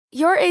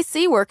Your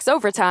AC works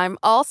overtime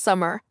all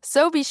summer,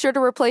 so be sure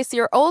to replace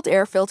your old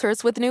air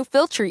filters with new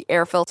Filtry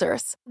air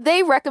filters.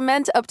 They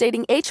recommend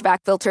updating HVAC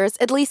filters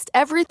at least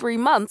every 3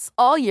 months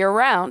all year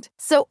round.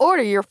 So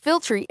order your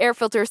Filtry air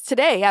filters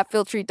today at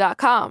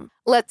Filtry.com.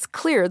 Let's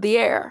clear the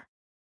air.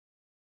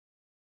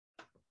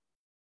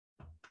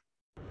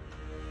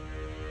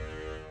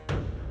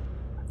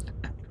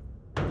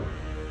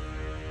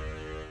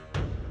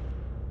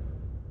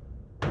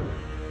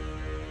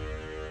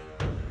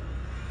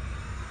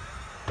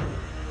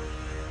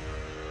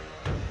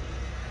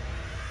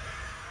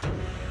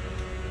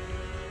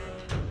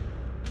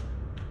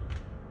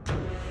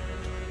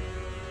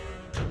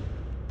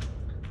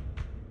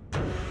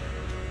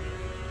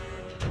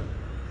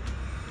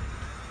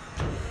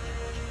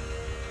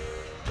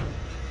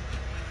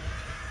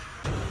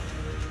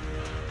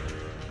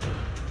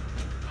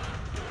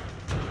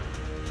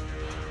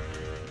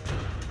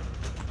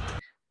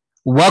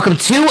 Welcome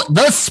to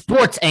the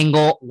Sports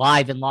Angle,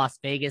 live in Las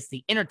Vegas,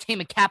 the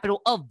entertainment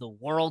capital of the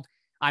world.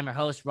 I'm your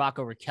host,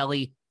 Rocco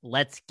Raquelli.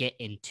 Let's get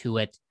into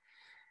it.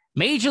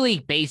 Major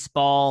League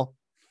Baseball,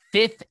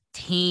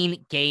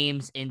 15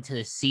 games into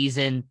the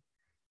season,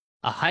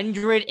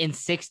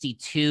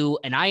 162,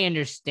 and I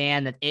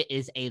understand that it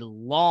is a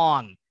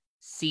long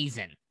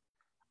season.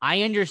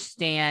 I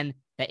understand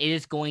that it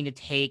is going to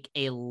take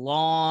a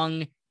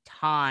long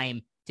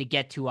time to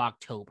get to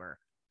October.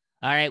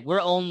 All right, we're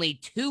only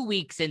 2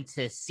 weeks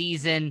into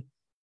season,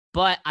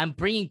 but I'm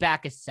bringing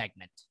back a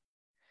segment.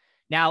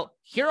 Now,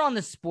 here on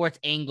the Sports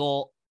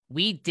Angle,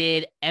 we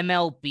did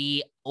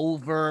MLB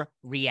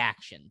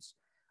overreactions.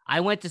 I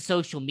went to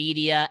social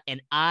media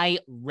and I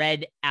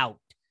read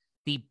out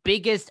the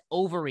biggest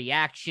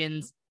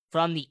overreactions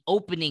from the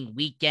opening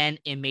weekend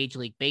in Major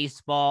League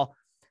Baseball.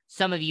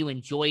 Some of you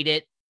enjoyed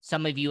it.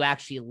 Some of you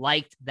actually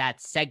liked that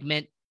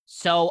segment.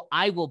 So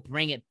I will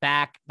bring it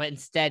back, but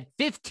instead,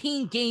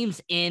 15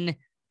 games in,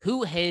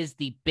 who has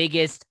the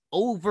biggest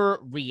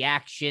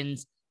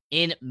overreactions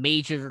in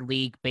Major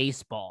League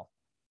Baseball?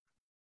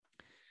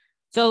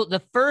 So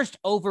the first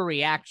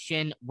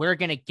overreaction we're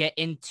going to get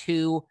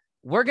into,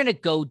 we're going to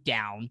go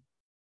down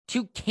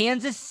to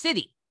Kansas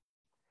City.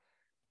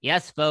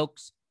 Yes,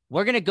 folks,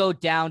 we're going to go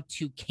down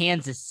to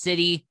Kansas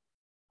City.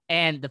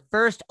 And the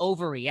first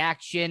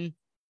overreaction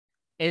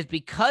is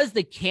because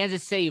the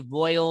Kansas City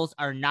Royals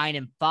are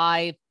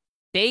 9-5,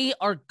 they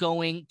are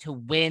going to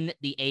win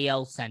the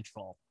AL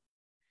Central.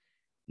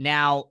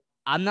 Now,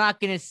 I'm not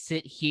going to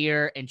sit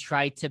here and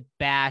try to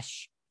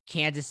bash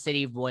Kansas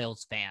City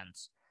Royals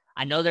fans.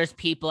 I know there's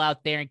people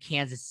out there in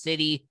Kansas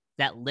City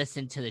that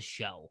listen to the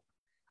show.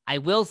 I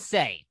will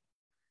say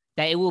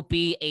that it will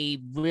be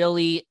a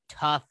really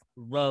tough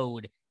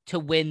road to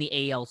win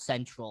the AL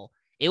Central.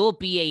 It will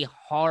be a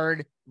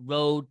hard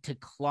road to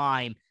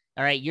climb.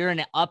 All right, you're in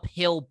an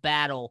uphill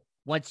battle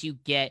once you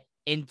get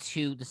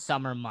into the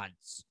summer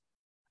months.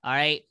 All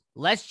right,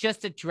 let's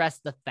just address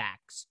the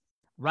facts.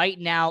 Right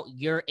now,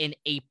 you're in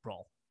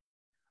April.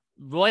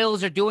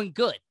 Royals are doing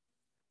good. I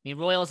mean,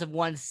 Royals have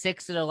won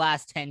 6 of the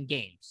last 10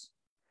 games.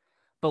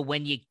 But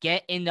when you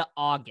get into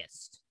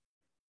August,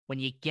 when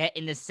you get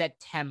into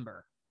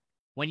September,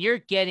 when you're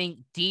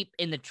getting deep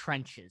in the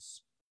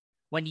trenches,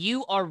 when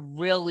you are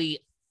really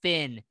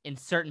thin in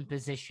certain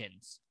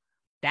positions,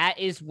 that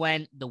is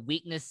when the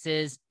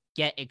weaknesses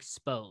get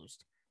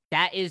exposed.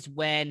 That is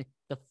when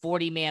the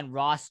 40-man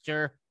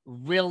roster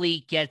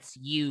really gets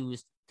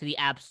used to the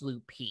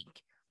absolute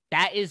peak.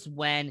 That is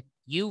when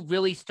you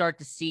really start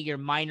to see your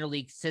minor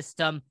league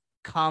system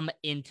come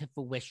into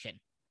fruition.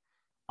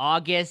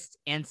 August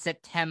and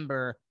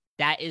September,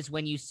 that is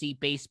when you see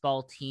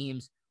baseball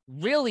teams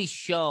really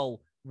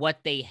show what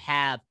they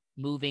have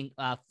moving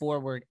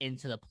forward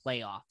into the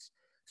playoffs.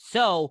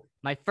 So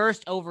my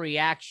first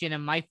overreaction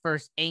and my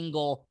first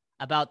angle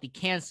about the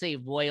Kansas City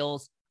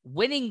Royals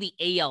winning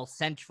the AL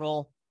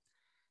Central,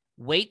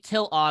 wait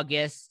till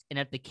August. And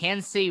if the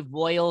Kansas City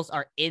Royals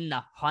are in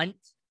the hunt,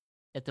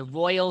 if the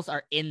Royals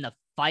are in the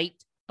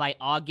fight by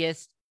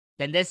August,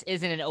 then this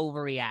isn't an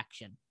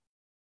overreaction.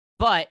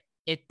 But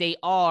if they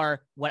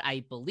are, what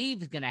I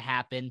believe is going to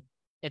happen,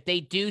 if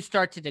they do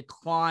start to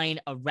decline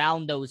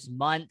around those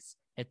months,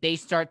 if they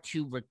start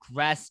to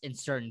regress in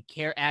certain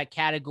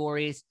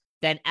categories,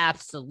 then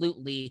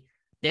absolutely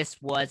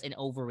this was an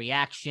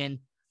overreaction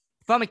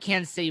from a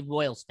Kansas City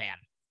Royals fan.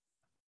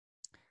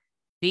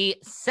 The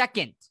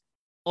second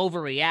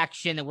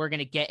overreaction that we're going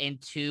to get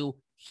into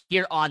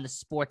here on the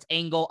Sports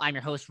Angle, I'm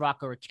your host,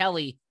 Rocco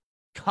Raquelli,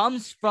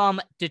 comes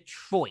from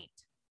Detroit.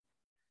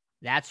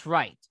 That's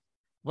right.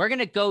 We're going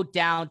to go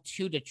down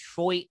to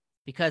Detroit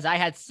because I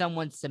had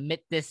someone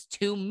submit this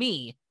to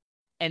me,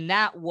 and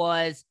that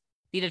was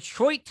the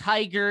Detroit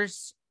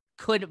Tigers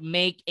could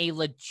make a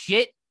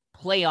legit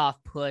playoff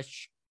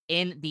push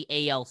in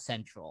the AL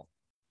Central.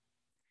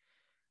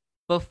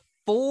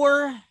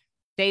 Before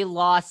they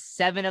lost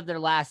 7 of their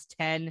last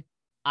 10,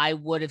 I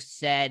would have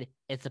said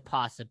it's a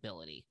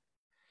possibility.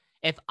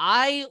 If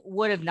I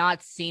would have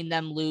not seen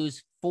them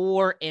lose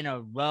 4 in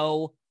a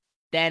row,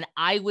 then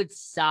I would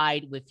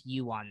side with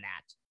you on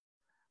that.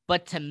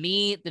 But to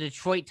me, the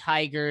Detroit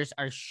Tigers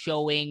are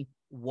showing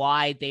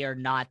why they are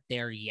not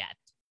there yet.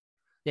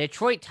 The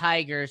Detroit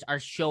Tigers are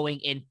showing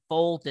in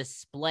full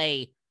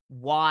display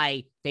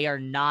why they are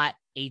not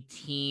a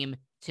team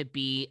to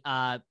be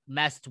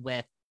messed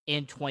with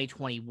in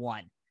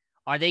 2021.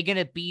 Are they going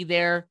to be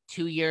there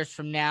 2 years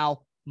from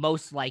now?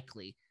 Most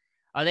likely.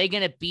 Are they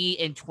going to be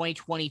in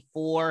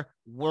 2024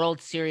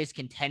 World Series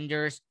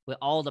contenders with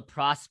all the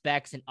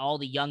prospects and all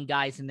the young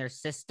guys in their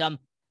system?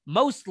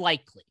 Most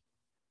likely.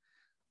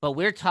 But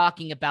we're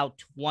talking about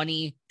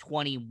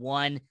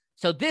 2021.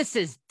 So this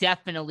is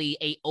definitely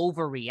a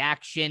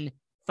overreaction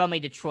from a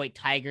Detroit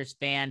Tigers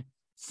fan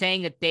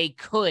saying that they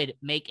could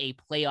make a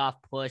playoff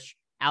push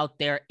out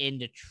there in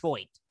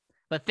Detroit.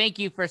 But thank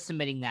you for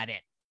submitting that in.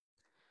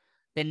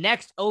 The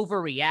next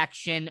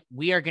overreaction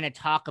we are going to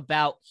talk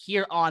about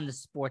here on the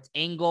Sports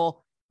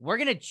Angle, we're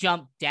going to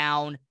jump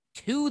down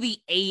to the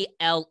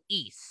AL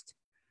East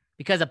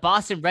because a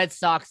Boston Red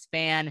Sox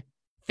fan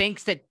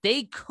thinks that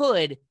they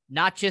could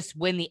not just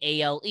win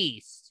the AL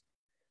East.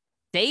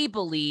 They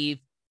believe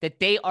that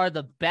they are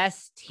the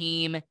best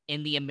team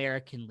in the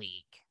American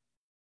League.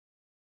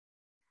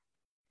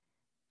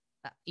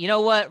 You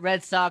know what,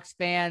 Red Sox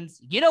fans?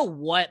 You know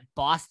what,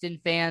 Boston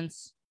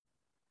fans?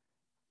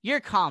 You're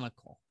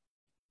comical.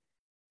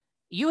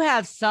 You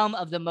have some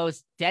of the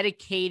most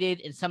dedicated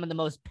and some of the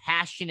most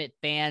passionate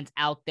fans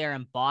out there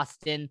in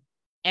Boston.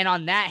 And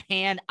on that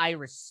hand, I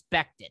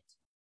respect it.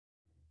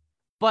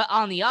 But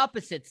on the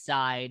opposite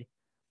side,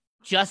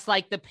 just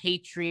like the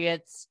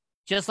Patriots,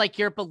 just like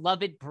your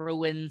beloved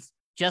Bruins,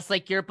 just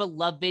like your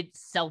beloved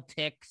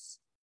Celtics,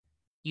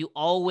 you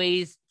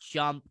always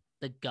jump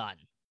the gun.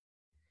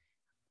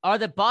 Are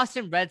the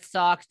Boston Red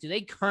Sox, do they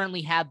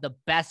currently have the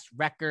best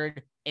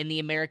record in the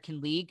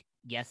American League?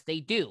 Yes, they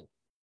do.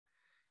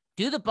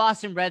 Do the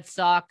Boston Red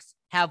Sox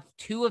have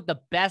two of the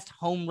best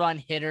home run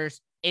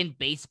hitters in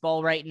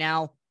baseball right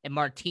now, in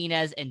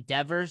Martinez and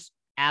Devers?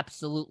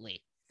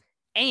 Absolutely.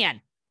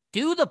 And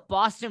do the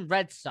Boston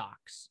Red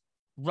Sox,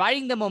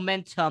 riding the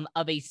momentum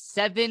of the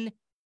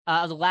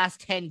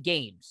last 10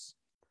 games,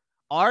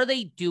 are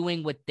they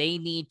doing what they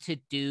need to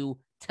do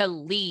to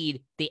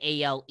lead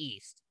the AL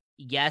East?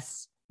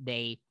 Yes,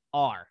 they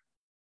are.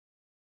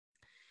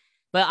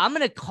 But I'm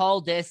going to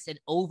call this an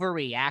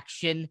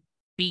overreaction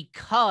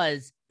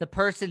because the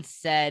person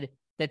said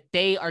that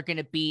they are going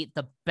to be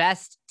the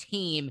best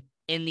team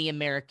in the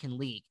American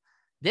League.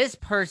 This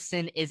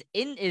person is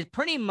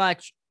pretty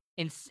much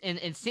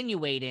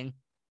insinuating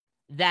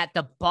that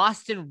the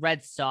Boston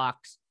Red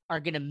Sox are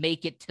going to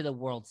make it to the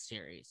World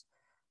Series.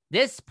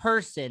 This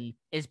person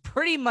is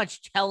pretty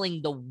much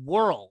telling the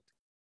world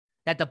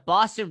that the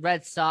Boston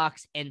Red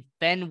Sox in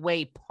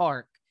Fenway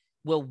Park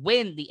will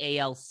win the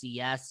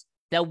ALCS,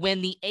 they'll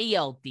win the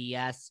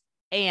ALDS,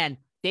 and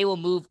they will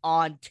move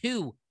on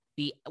to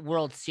the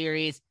World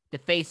Series to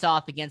face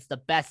off against the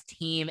best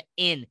team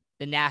in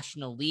the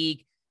National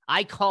League.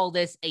 I call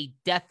this a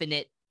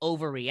definite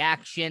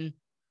overreaction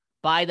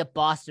by the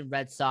Boston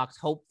Red Sox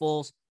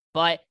hopefuls,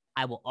 but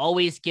I will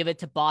always give it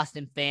to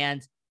Boston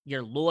fans.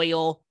 You're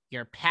loyal,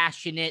 you're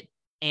passionate,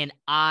 and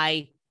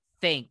I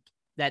think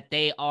that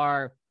they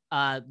are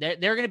they're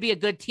going to be a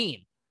good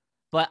team.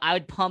 But I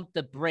would pump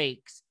the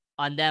brakes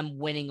on them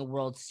winning a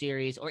World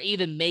Series or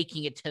even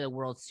making it to the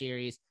World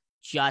Series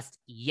just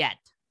yet.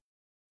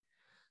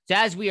 So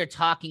as we are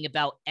talking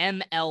about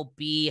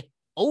MLB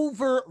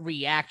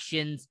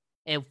overreactions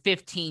and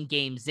 15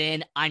 games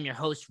in, I'm your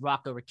host,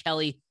 Rocco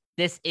Raquelli.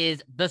 This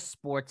is the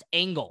Sports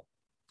Angle.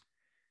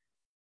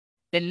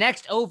 The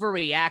next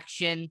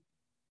overreaction,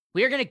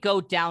 we're going to go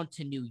down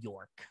to New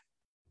York.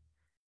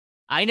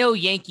 I know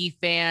Yankee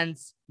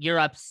fans, you're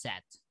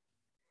upset.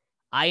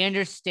 I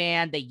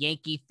understand that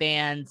Yankee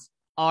fans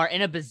are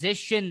in a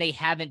position they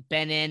haven't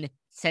been in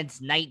since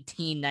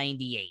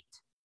 1998.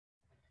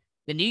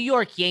 The New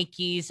York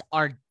Yankees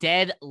are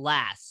dead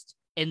last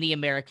in the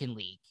American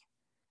League.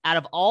 Out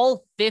of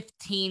all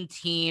 15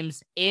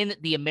 teams in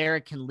the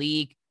American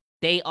League,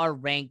 they are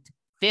ranked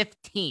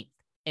 15th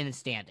in the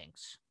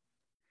standings.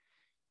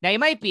 Now, you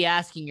might be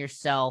asking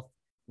yourself,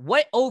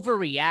 what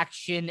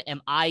overreaction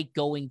am I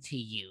going to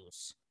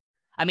use?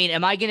 I mean,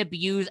 am I going to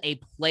use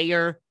a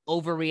player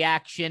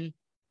overreaction?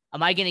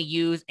 Am I going to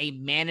use a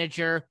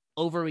manager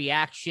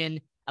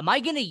overreaction? Am I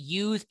going to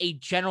use a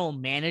general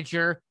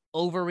manager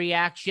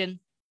overreaction?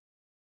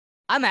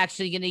 I'm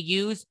actually going to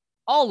use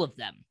all of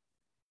them.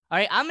 All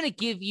right, I'm going to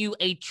give you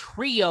a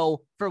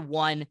trio for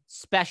one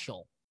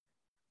special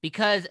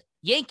because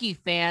Yankee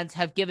fans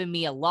have given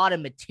me a lot of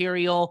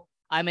material.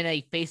 I'm in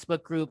a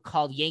Facebook group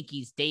called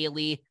Yankees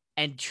Daily,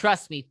 and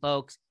trust me,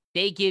 folks,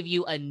 they give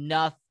you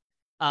enough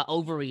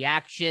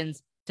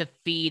overreactions to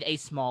feed a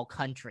small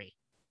country.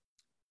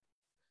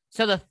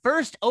 So the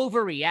first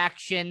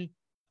overreaction,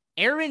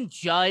 Aaron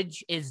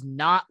Judge is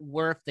not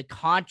worth the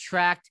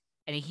contract,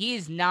 and he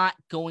is not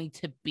going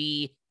to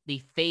be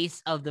the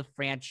face of the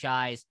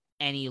franchise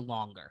any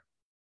longer.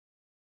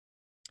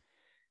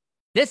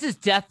 This is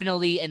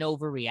definitely an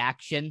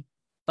overreaction,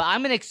 but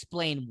I'm going to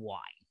explain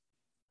why.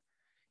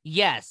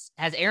 Yes,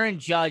 has Aaron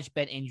Judge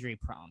been injury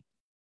prone?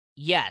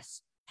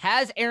 Yes.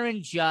 Has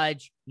Aaron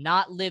Judge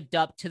not lived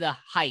up to the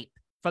hype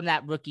from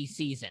that rookie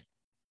season?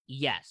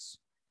 Yes.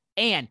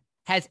 And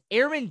has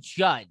Aaron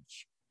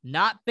Judge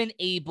not been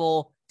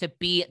able to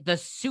be the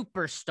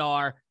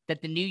superstar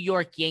that the New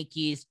York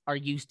Yankees are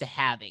used to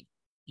having?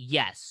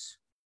 Yes.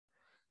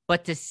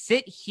 But to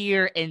sit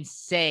here and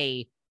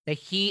say that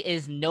he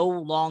is no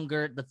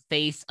longer the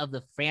face of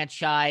the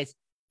franchise,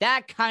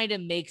 that kind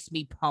of makes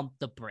me pump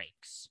the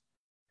brakes.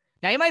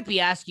 Now, you might be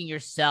asking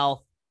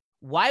yourself,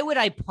 why would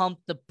I pump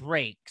the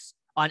brakes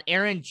on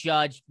Aaron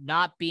Judge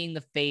not being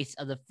the face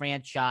of the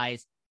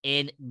franchise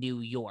in New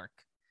York?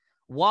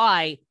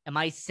 Why am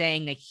I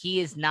saying that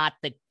he is not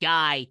the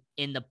guy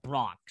in the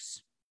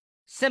Bronx?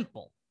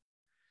 Simple.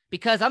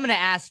 Because I'm going to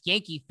ask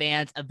Yankee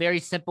fans a very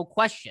simple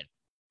question.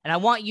 And I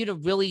want you to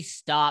really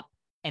stop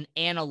and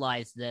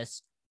analyze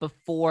this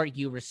before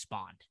you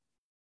respond.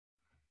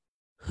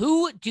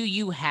 Who do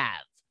you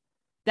have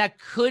that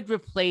could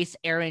replace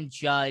Aaron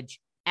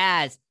Judge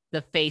as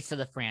the face of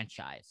the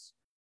franchise?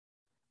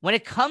 When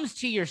it comes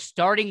to your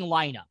starting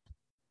lineup,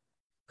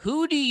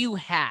 who do you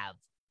have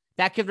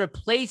that could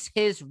replace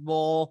his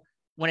role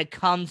when it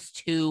comes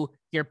to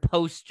your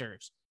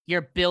posters,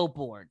 your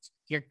billboards,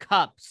 your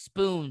cups,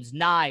 spoons,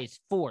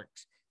 knives,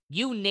 forks,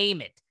 you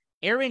name it?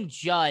 Aaron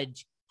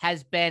Judge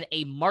has been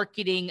a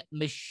marketing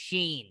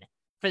machine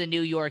for the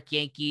New York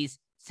Yankees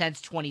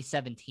since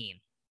 2017.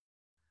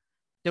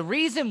 The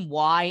reason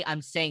why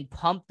I'm saying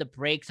pump the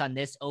brakes on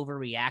this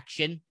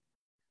overreaction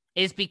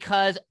is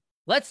because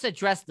let's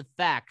address the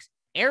facts.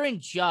 Aaron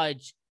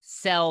Judge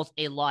sells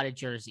a lot of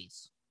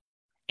jerseys.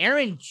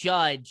 Aaron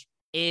Judge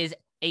is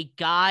a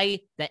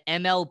guy that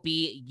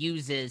MLB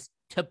uses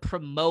to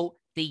promote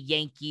the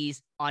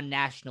Yankees on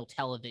national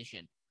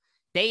television.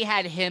 They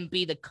had him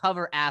be the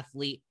cover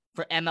athlete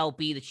for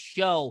MLB The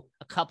Show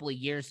a couple of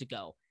years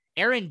ago.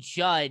 Aaron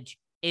Judge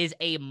is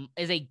a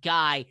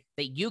guy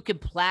that you can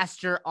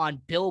plaster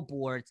on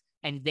billboards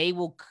and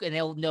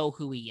they'll know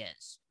who he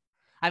is.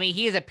 I mean,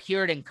 he has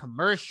appeared in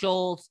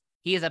commercials.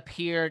 He has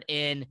appeared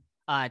in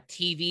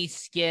TV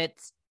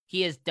skits.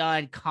 He has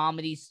done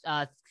comedy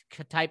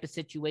type of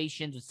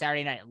situations with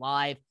Saturday Night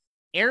Live.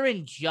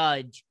 Aaron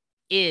Judge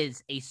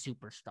is a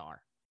superstar.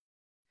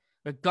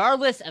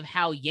 Regardless of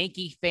how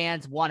Yankee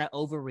fans want to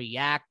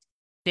overreact,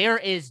 there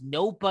is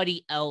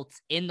nobody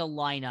else in the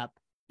lineup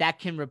that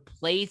can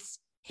replace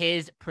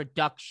his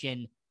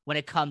production when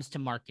it comes to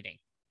marketing.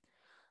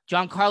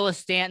 Giancarlo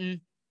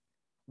Stanton,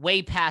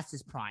 way past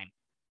his prime.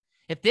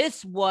 If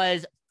this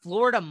was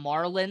Florida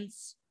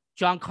Marlins,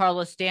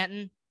 Giancarlo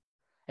Stanton,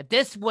 if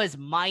this was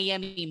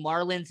Miami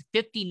Marlins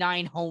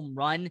 59 home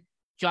run,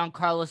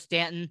 Giancarlo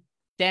Stanton,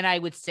 then I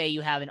would say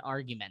you have an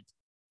argument.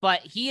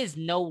 But he is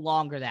no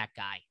longer that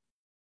guy.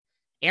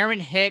 Aaron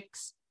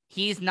Hicks,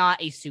 he's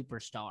not a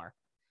superstar.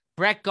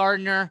 Brett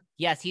Gardner,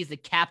 yes, he's the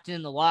captain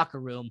in the locker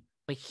room,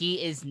 but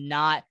he is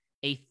not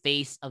a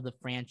face of the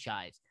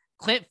franchise.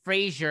 Clint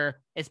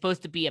Frazier is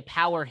supposed to be a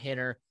power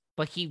hitter,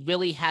 but he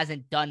really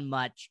hasn't done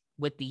much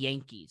with the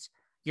Yankees.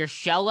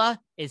 Urshela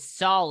is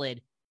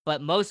solid,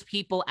 but most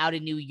people out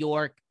in New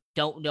York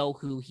don't know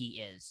who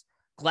he is.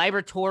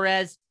 Gleyber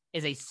Torres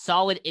is a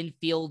solid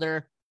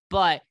infielder,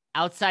 but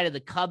outside of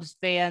the Cubs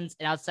fans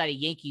and outside of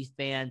Yankees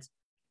fans,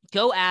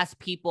 go ask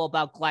people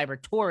about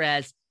Gleyber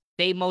Torres.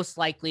 They most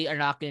likely are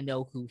not going to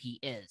know who he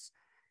is.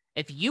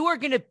 If you are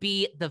going to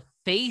be the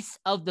face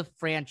of the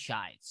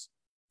franchise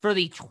for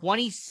the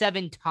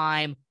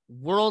 27-time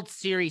World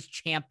Series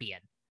champion,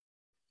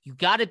 you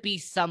got to be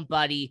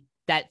somebody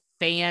that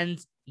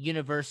fans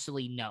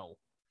universally know.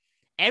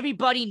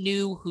 Everybody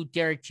knew who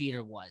Derek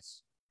Jeter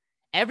was.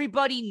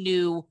 Everybody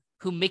knew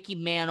who Mickey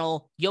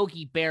Mantle,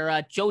 Yogi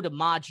Berra, Joe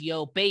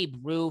DiMaggio, Babe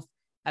Ruth.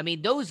 I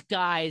mean, those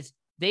guys,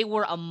 they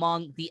were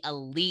among the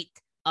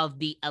elite of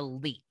the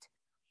elite.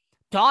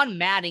 Don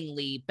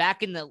Mattingly,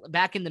 back in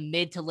the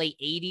mid to late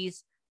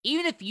 80s,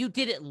 even if you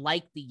didn't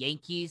like the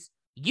Yankees,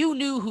 you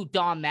knew who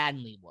Don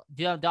Mattingly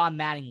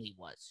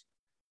was.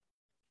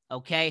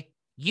 Okay?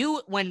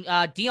 When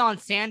Deion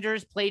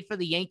Sanders played for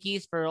the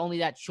Yankees for only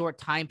that short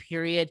time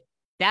period,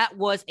 that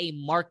was a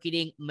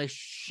marketing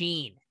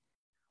machine.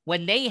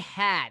 When they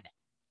had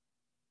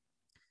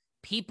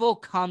people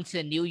come to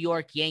the New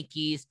York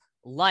Yankees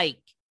like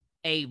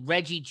a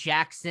Reggie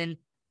Jackson,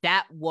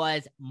 that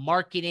was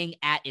marketing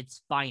at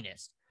its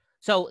finest.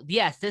 So,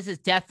 yes, this is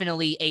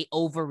definitely a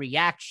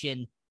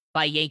overreaction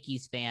by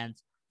Yankees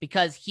fans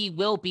because he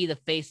will be the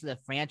face of the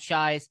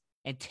franchise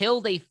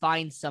until they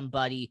find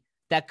somebody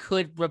that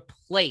could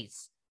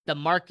replace the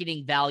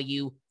marketing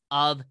value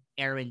of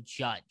Aaron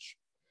Judge.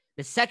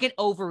 The second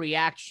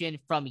overreaction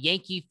from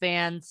Yankee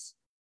fans,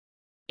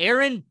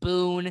 Aaron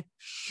Boone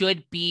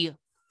should be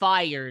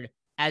fired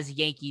as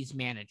Yankees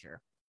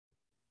manager.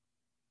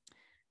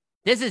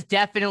 This is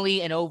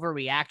definitely an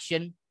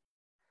overreaction.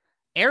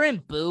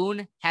 Aaron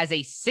Boone has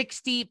a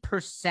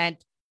 60%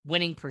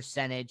 winning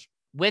percentage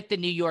with the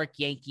New York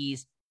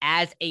Yankees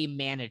as a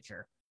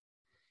manager.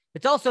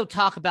 Let's also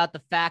talk about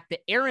the fact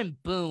that Aaron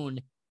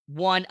Boone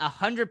won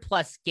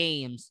 100+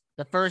 games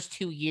the first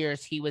 2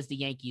 years he was the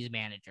Yankees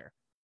manager.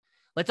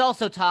 Let's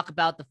also talk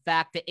about the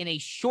fact that in a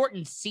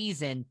shortened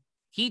season,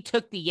 he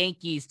took the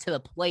Yankees to the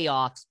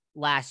playoffs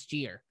last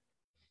year.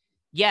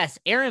 Yes,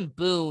 Aaron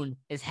Boone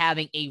is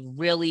having a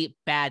really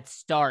bad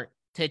start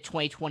to the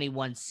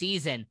 2021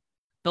 season,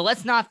 but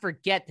let's not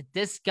forget that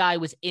this guy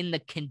was in the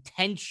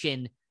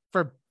contention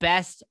for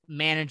best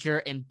manager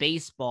in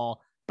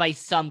baseball by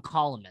some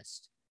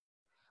columnists.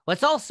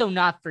 Let's also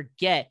not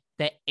forget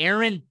that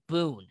Aaron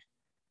Boone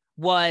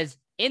was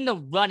in the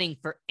running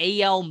for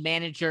AL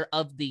Manager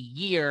of the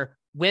Year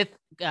with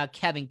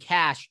Kevin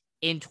Cash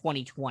in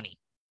 2020.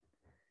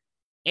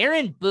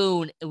 Aaron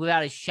Boone,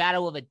 without a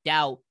shadow of a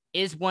doubt,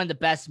 is one of the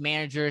best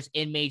managers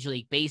in Major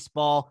League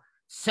Baseball.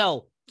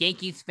 So,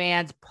 Yankees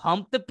fans,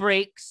 pump the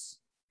brakes.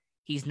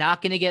 He's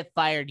not going to get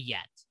fired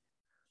yet.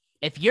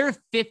 If you're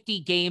 50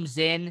 games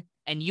in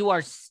and you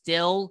are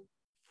still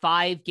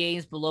 5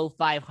 games below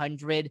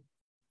 500,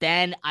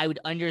 then I would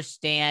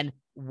understand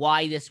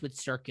why this would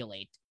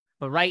circulate.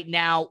 But right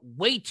now,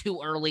 way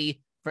too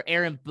early for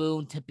Aaron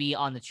Boone to be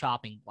on the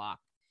chopping block.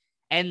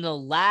 And the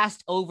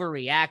last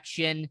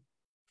overreaction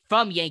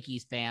from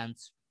Yankees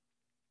fans: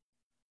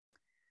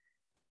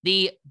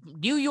 the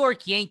New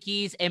York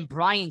Yankees and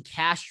Brian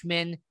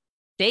Cashman,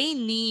 they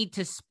need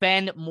to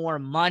spend more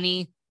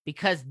money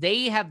because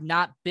they have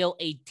not built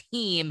a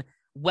team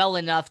well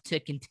enough to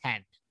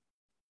contend.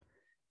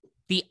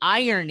 The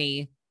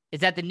irony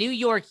is that the New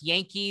York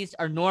Yankees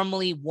are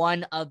normally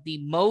one of the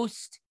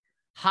most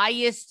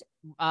highest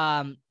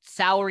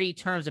salary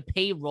terms of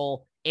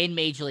payroll in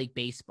Major League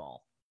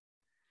Baseball.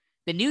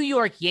 The New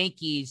York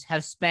Yankees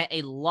have spent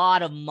a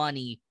lot of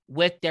money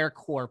with their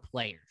core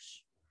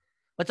players.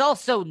 Let's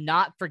also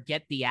not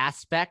forget the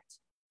aspect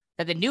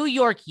that the New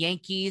York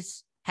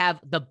Yankees have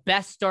the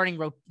best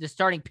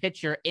starting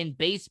pitcher in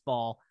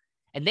baseball,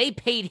 and they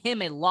paid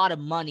him a lot of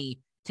money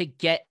to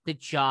get the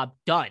job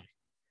done.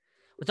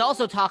 Let's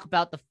also talk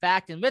about the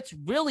fact, and let's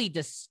really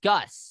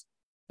discuss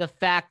the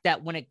fact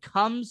that when it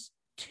comes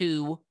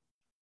to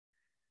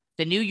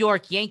the New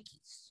York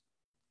Yankees,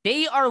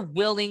 they are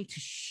willing to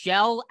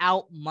shell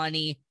out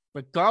money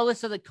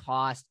regardless of the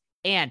cost.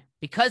 And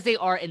because they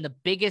are in the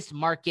biggest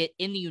market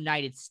in the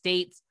United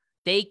States,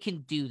 they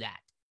can do that.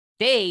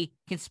 They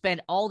can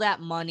spend all that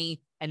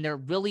money, and there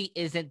really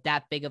isn't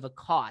that big of a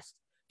cost.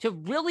 To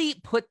really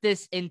put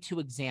this into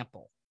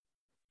example,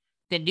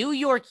 the New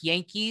York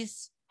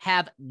Yankees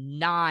have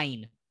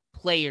 9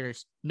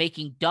 players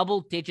making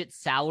double-digit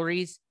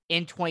salaries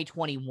in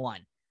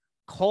 2021.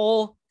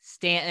 Cole,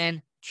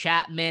 Stanton,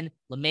 Chapman,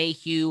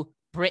 LeMahieu,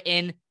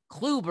 Britton,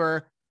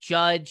 Kluber,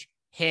 Judge,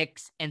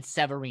 Hicks, and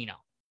Severino.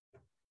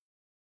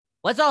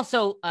 Let's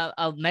also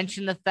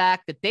mention the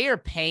fact that they are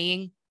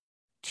paying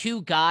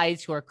 2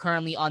 guys who are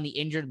currently on the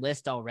injured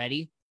list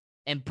already,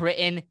 and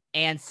Britton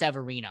and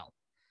Severino.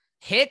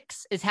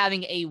 Hicks is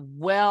having a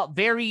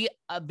very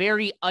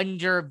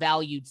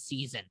undervalued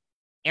season.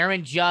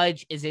 Aaron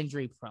Judge is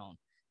injury prone.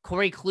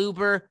 Corey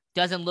Kluber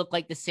doesn't look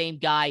like the same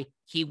guy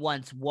he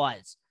once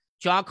was.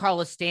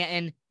 Giancarlo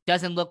Stanton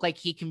doesn't look like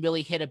he can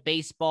really hit a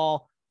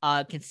baseball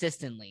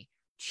consistently.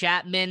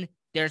 Chapman,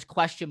 there's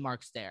question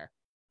marks there.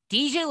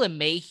 DJ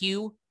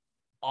LeMahieu,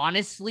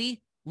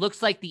 honestly,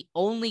 looks like the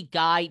only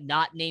guy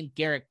not named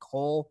Garrett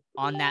Cole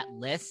on that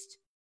list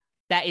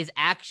that is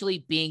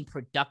actually being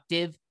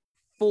productive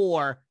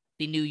for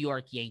the New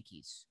York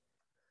Yankees.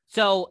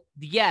 So,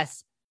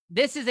 yes,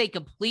 this is a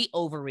complete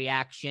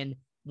overreaction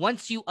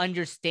once you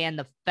understand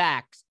the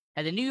facts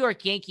that the New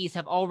York Yankees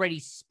have already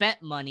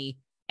spent money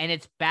and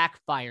it's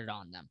backfired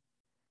on them.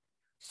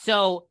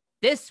 So,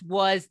 this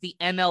was the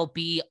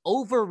MLB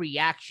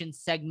overreaction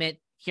segment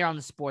here on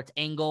the Sports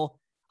Angle.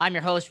 I'm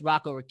your host,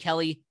 Rocco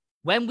Raquelli.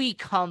 When we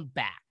come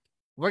back,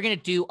 we're going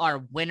to do our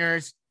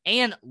winners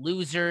and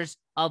losers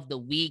of the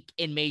week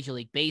in Major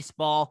League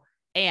Baseball.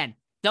 And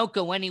don't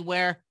go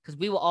anywhere, because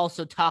we will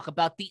also talk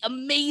about the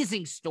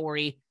amazing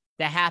story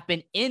that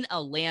happened in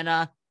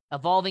Atlanta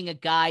involving a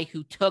guy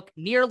who took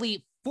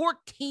nearly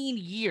 14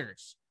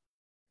 years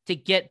to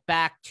get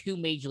back to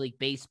Major League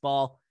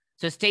Baseball.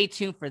 So stay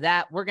tuned for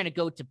that. We're going to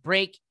go to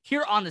break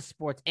here on the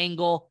Sports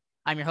Angle.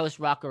 I'm your host,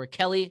 Rocco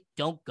Raquelli.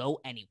 Don't go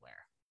anywhere.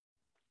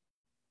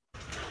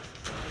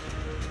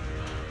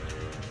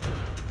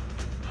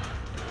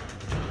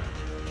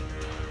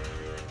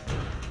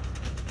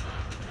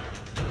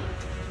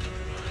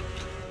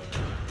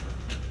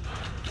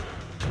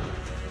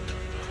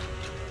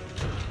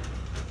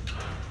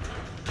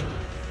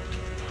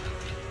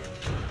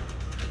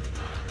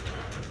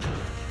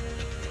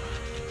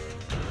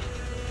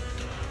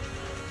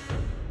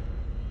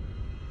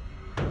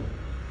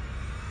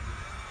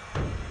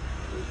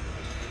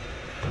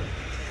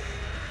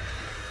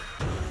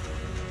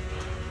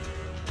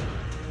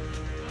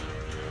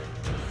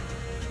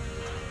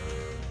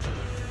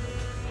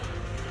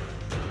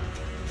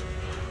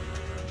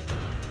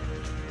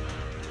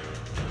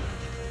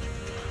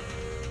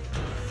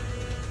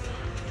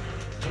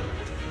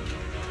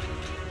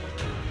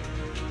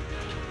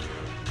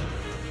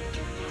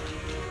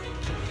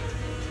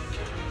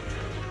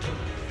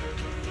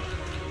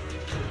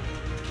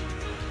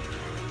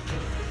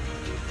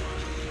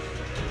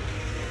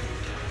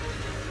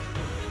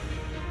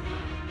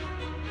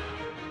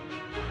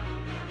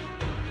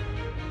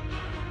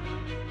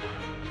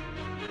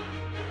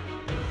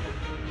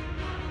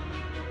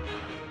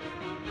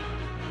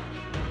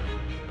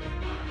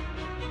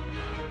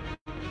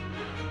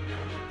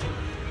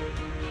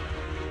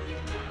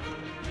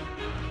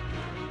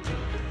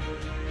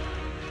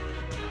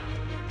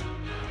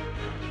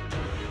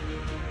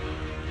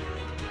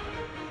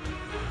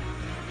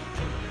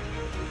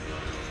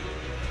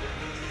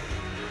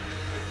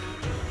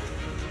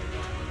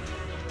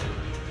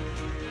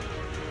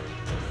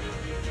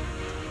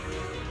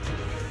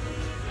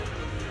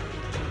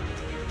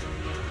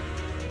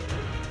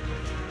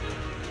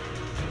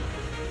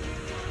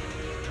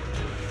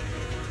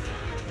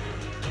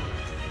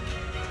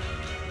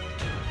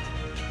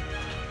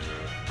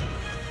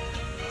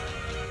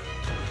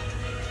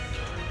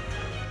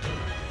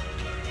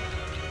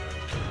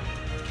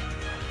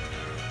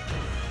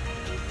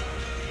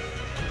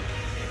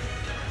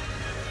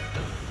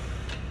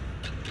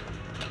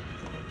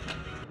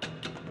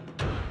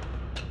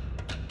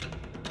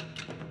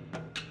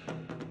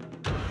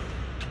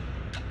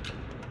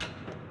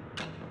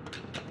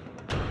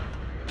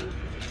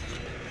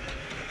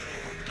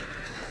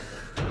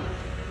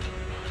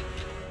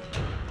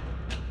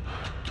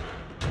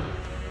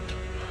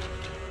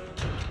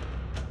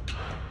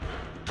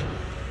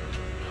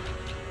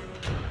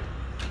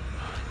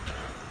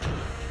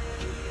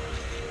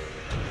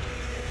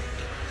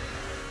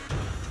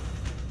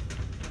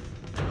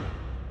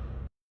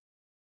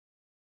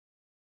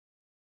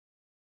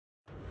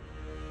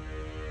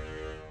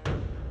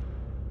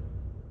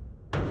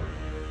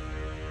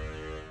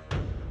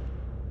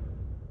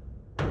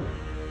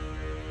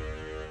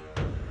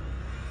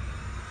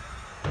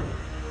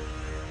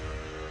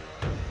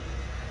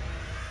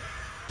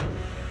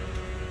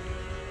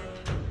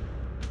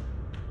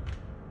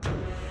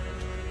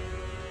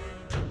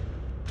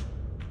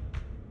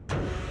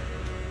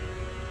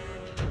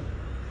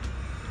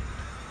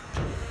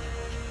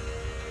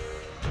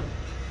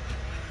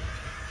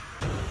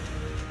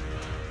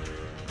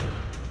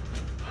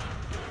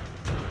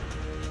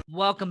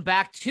 Welcome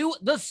back to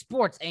the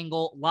Sports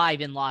Angle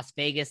live in Las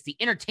Vegas, the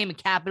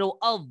entertainment capital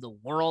of the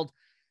world.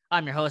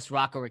 I'm your host,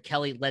 Rocco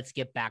Raquelli. Let's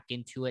get back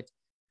into it.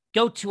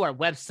 Go to our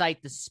website,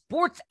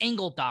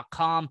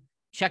 thesportsangle.com.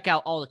 Check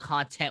out all the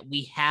content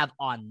we have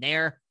on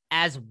there,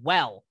 as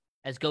well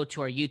as go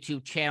to our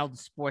YouTube channel, The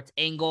Sports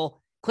Angle.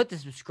 Click the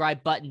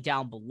subscribe button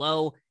down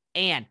below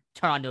and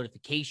turn on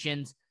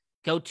notifications.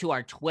 Go to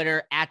our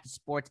Twitter at The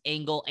Sports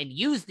Angle and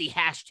use the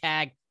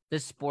hashtag The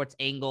Sports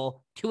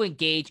Angle to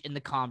engage in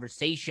the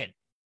conversation.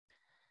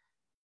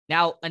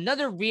 Now,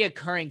 another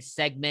reoccurring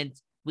segment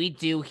we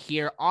do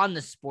here on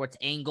The Sports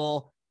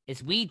Angle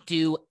is we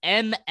do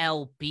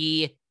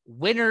MLB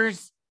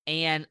winners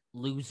and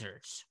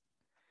losers.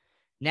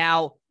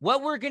 Now,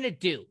 what we're going to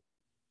do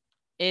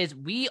is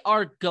we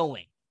are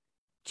going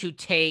to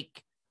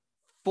take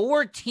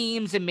 4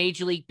 teams in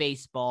Major League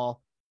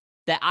Baseball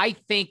that I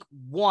think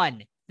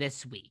won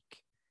this week.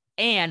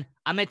 And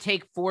I'm going to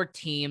take 4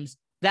 teams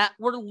that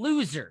were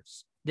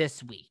losers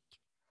this week.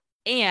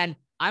 And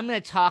I'm going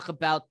to talk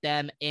about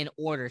them in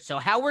order. So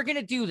how we're going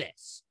to do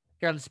this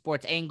here on the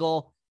Sports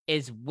Angle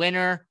is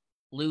winner,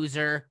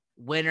 loser,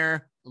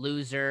 winner,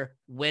 loser,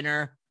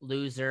 winner,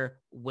 loser,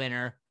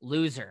 winner,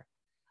 loser.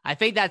 I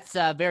think that's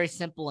very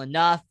simple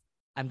enough.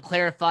 I'm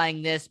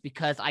clarifying this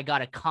because I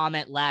got a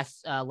comment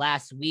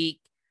last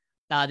week.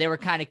 They were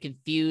kind of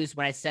confused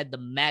when I said the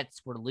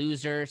Mets were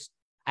losers.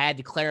 I had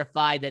to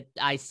clarify that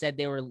I said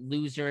they were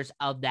losers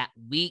of that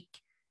week,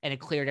 and it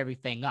cleared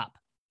everything up.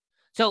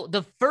 So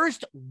the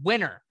first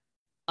winner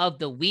of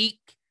the week,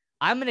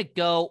 I'm going to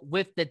go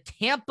with the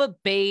Tampa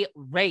Bay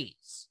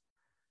Rays.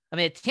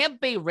 The Tampa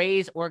Bay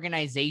Rays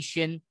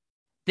organization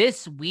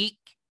this week,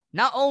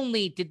 not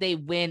only did they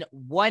win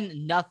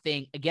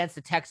 1-0 against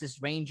the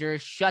Texas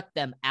Rangers, shut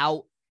them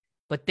out,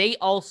 but they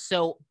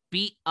also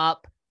beat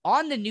up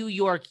on the New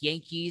York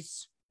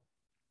Yankees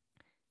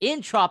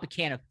in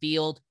Tropicana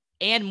Field.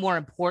 And more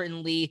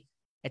importantly,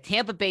 the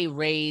Tampa Bay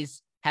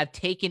Rays have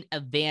taken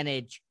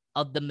advantage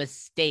of the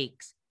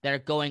mistakes that are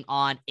going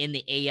on in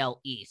the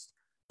AL East.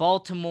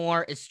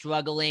 Baltimore is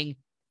struggling.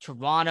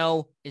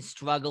 Toronto is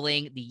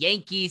struggling. The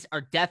Yankees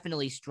are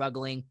definitely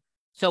struggling.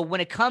 So when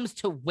it comes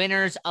to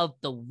winners of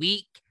the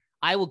week,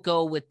 I will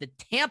go with the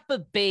Tampa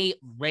Bay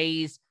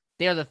Rays.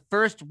 They're the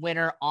first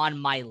winner on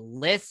my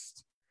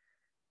list.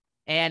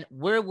 And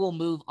we will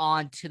move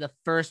on to the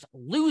first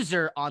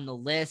loser on the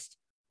list.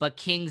 But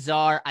King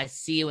Czar, I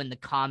see you in the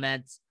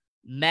comments.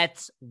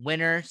 Mets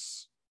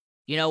winners.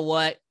 You know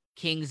what,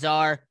 King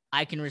Czar?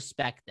 I can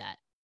respect that.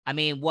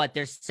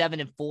 They're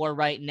 7-4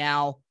 right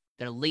now.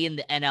 They're leading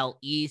the NL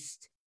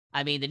East.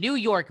 The New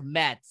York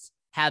Mets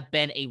have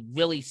been a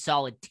really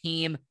solid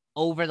team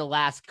over the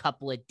last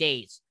couple of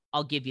days.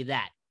 I'll give you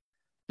that.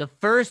 The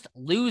first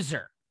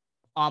loser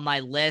on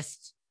my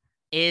list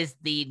is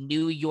the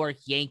New York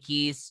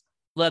Yankees.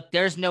 Look,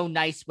 there's no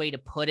nice way to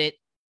put it.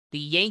 The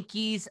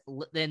Yankees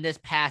in this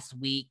past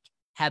week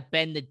have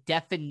been the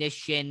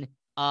definition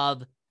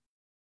of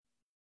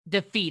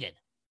defeated,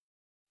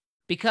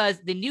 because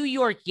the New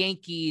York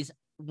Yankees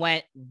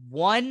went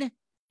 1-5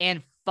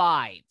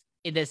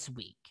 in this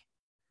week.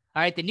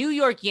 All right, the New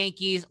York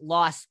Yankees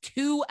lost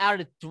 2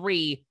 out of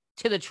 3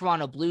 to the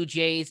Toronto Blue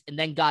Jays and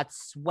then got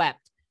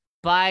swept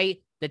by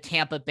the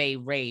Tampa Bay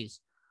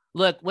Rays.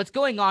 Look, what's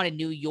going on in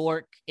New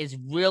York is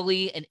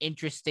really an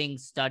interesting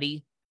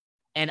study.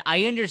 And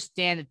I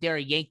understand that there are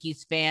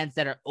Yankees fans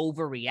that are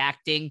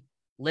overreacting.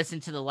 Listen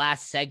to the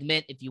last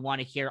segment if you want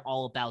to hear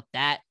all about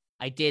that.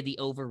 I did the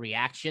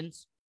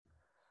overreactions.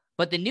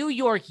 But the New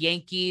York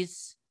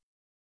Yankees,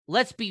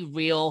 let's be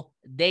real,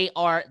 they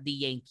are the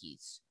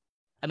Yankees.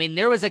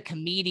 There was a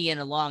comedian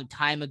a long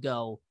time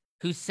ago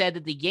who said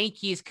that the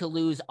Yankees could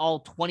lose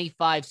all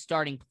 25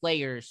 starting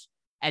players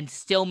and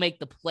still make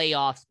the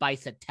playoffs by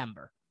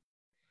September.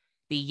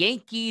 The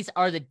Yankees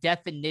are the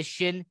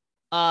definition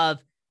of,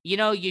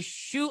 you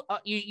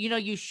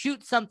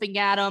shoot something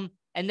at them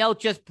and they'll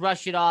just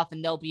brush it off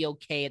and they'll be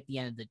okay at the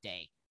end of the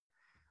day.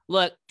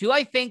 Look, do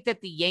I think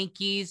that the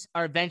Yankees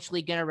are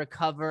eventually going to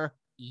recover?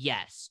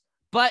 Yes.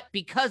 But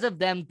because of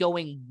them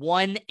going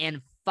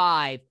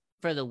 1-5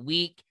 for the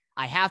week,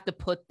 I have to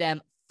put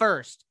them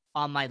first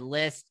on my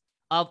list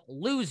of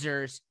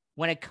losers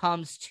when it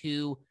comes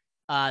to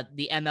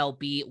the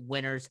MLB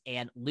winners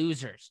and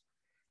losers.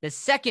 The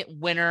second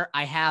winner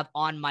I have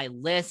on my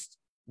list,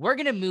 we're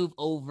going to move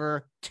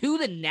over to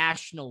the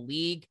National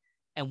League,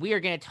 and we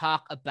are going to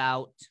talk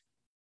about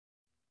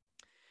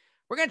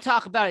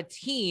a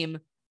team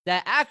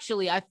that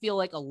actually I feel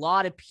like a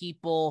lot of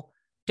people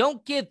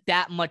don't give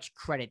that much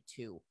credit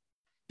to.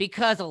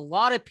 Because a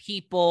lot of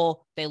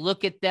people, they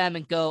look at them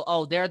and go,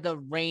 oh, they're the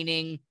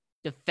reigning,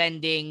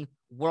 defending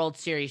World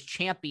Series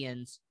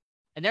champions.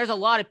 And there's a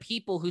lot of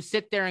people who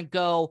sit there and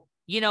go,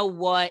 you know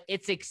what?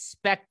 It's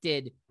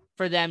expected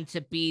for them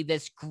to be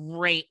this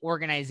great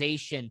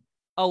organization.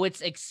 Oh, it's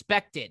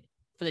expected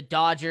for the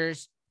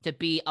Dodgers to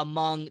be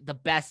among the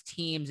best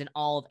teams in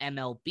all of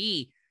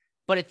MLB.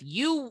 But if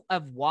you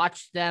have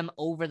watched them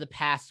over the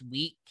past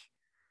week,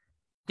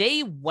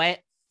 they went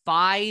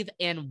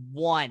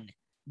 5-1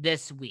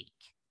 this week.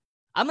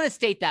 I'm going to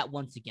state that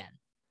once again.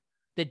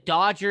 The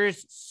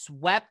Dodgers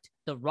swept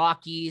the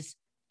Rockies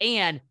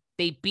and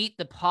they beat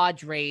the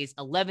Padres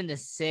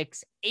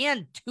 11-6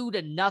 and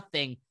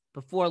 2-0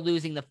 before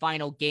losing the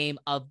final game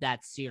of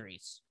that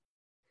series.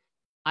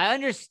 I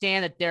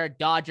understand that there are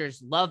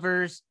Dodgers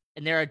lovers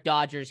and there are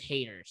Dodgers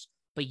haters,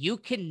 but you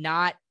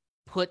cannot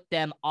put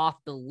them off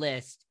the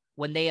list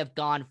when they have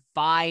gone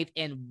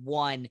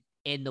 5-1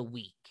 in the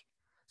week.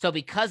 So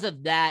because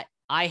of that,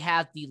 I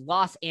have the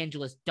Los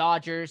Angeles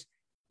Dodgers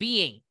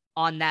being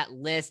on that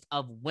list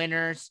of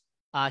winners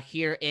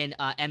here in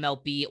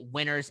MLB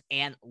winners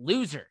and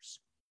losers.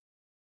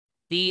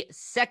 The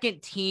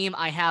second team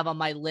I have on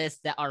my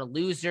list that are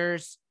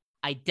losers,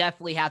 I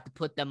definitely have to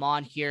put them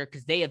on here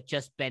because they have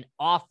just been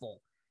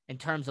awful in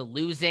terms of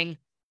losing,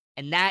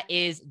 and that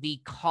is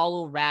the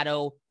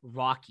Colorado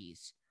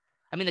Rockies.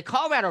 I mean, the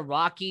Colorado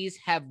Rockies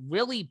have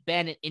really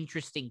been an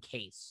interesting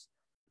case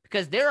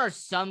because there are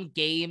some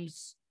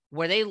games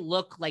where they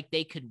look like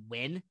they could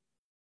win,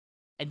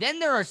 and then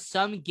there are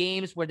some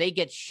games where they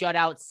get shut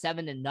out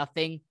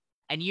 7-0,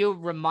 and you're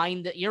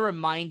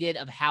reminded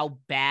of how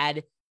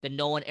bad the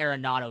Nolan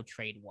Arenado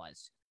trade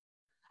was.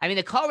 I mean,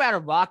 the Colorado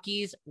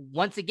Rockies,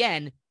 once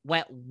again,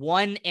 went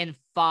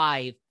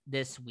 1-5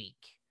 this week.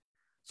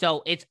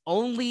 So it's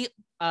only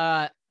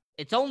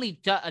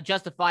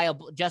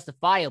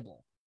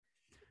justifiable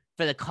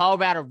for the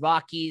Colorado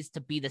Rockies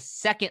to be the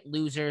second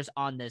losers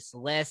on this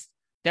list.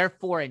 They're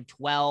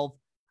 4-12.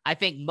 I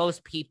think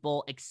most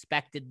people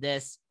expected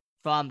this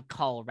from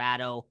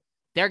Colorado.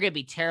 They're going to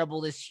be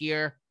terrible this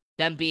year.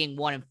 Them being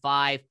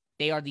 1-5,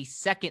 they are the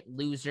second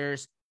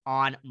losers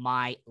on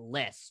my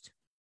list.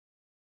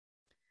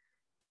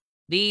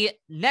 The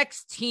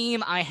next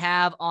team I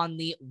have on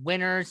the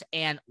winners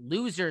and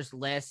losers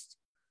list,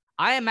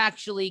 I am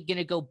actually going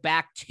to go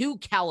back to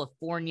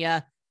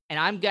California, and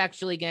I'm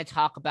actually going to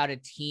talk about a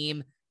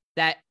team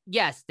that,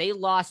 yes, they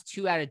lost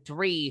 2 out of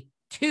 3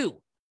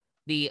 to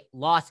the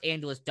Los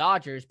Angeles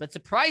Dodgers, but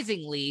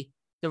surprisingly,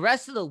 the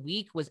rest of the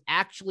week was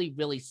actually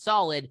really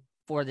solid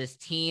for this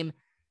team,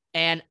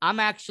 and I'm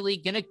actually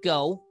going to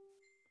go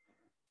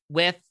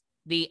with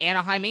the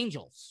Anaheim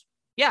Angels.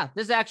 Yeah,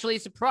 this is actually a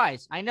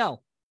surprise. I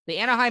know. The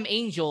Anaheim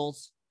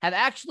Angels have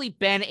actually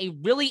been a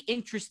really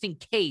interesting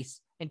case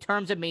in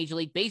terms of Major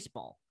League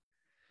Baseball.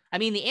 I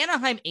mean, the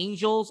Anaheim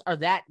Angels are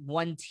that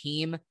one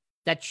team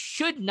that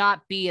should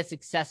not be as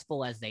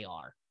successful as they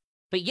are.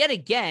 But yet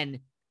again,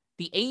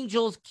 the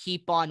Angels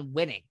keep on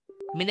winning.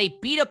 I mean, they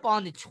beat up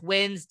on the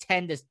Twins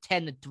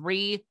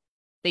 10-3.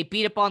 They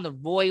beat up on the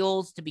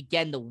Royals to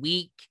begin the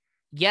week.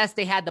 Yes,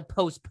 they had the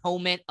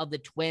postponement of the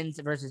Twins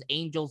versus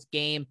Angels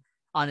game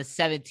on the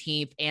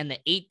 17th and the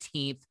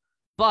 18th,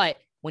 but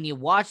when you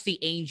watch the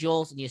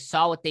Angels and you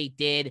saw what they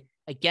did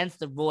against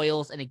the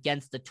Royals and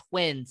against the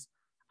Twins,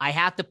 I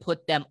have to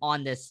put them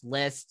on this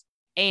list.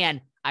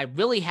 And I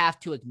really have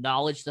to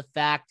acknowledge the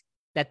fact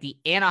that the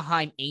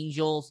Anaheim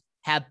Angels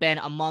have been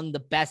among the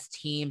best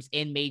teams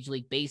in Major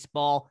League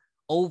Baseball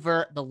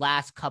over the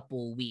last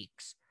couple of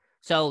weeks.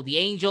 So the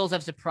Angels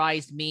have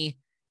surprised me,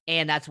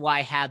 and that's why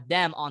I have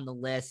them on the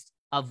list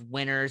of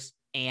winners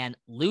and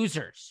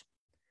losers.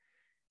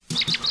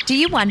 Do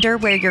you wonder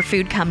where your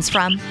food comes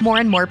from? More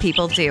and more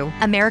people do.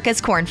 America's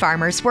corn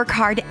farmers work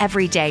hard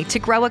every day to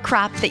grow a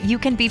crop that you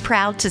can be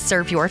proud to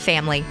serve your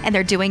family. And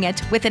they're doing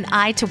it with an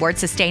eye toward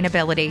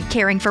sustainability,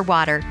 caring for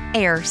water,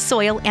 air,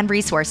 soil, and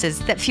resources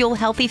that fuel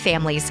healthy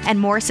families and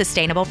more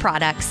sustainable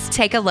products.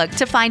 Take a look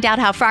to find out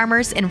how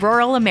farmers in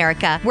rural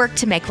America work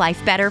to make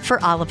life better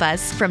for all of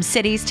us, from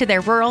cities to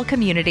their rural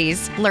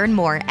communities. Learn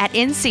more at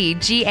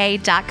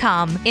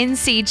ncga.com.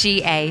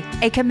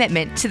 NCGA, a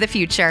commitment to the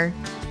future.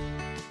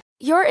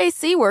 Your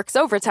AC works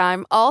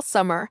overtime all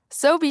summer,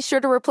 so be sure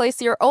to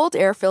replace your old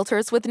air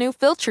filters with new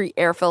Filtry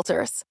air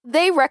filters.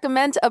 They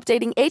recommend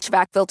updating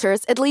HVAC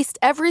filters at least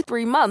every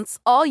 3 months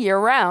all year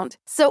round.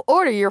 So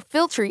order your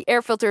Filtry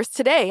air filters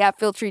today at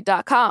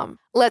Filtry.com.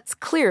 Let's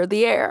clear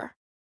the air.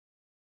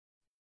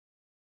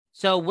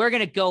 So we're going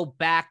to go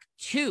back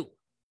to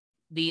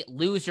the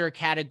loser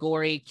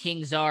category.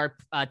 King Czar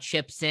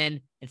chips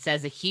in and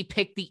says that he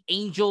picked the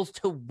Angels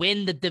to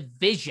win the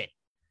division.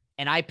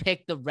 And I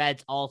picked the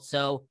Reds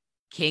also.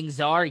 King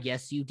Czar,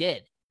 yes, you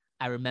did.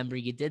 I remember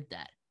you did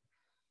that.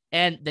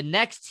 And the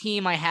next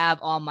team I have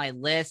on my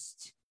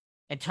list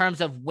in terms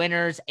of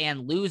winners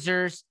and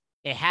losers,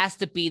 it has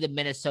to be the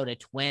Minnesota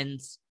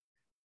Twins.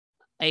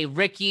 Hey,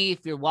 Ricky,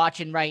 if you're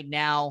watching right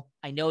now,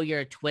 I know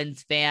you're a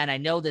Twins fan. I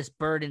know this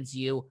burdens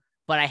you,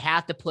 but I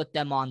have to put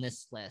them on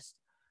this list.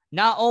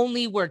 Not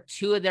only were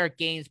 2 of their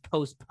games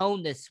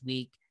postponed this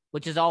week,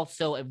 which is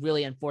also a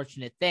really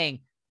unfortunate thing,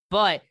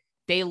 but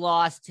they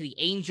lost to the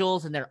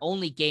Angels in their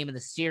only game of the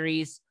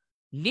series.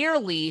 They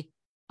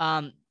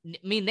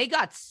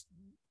got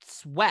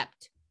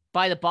swept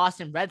by the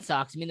Boston Red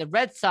Sox. I mean, the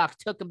Red Sox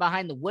took them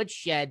behind the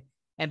woodshed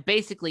and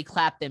basically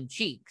clapped them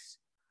cheeks.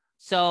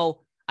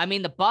 So, I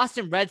mean, the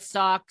Boston Red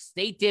Sox,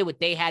 they did what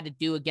they had to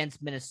do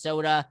against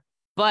Minnesota,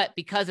 but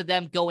because of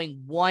them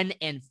going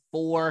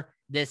 1-4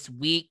 this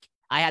week,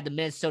 I had the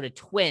Minnesota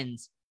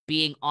Twins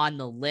being on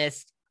the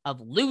list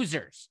of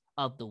losers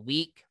of the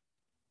week.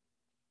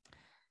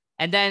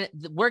 And then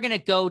we're going to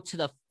go to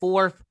the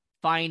fourth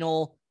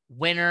final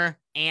winner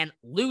and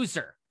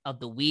loser of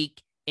the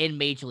week in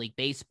Major League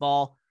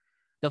Baseball.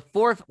 The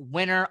fourth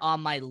winner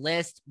on my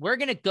list, we're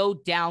going to go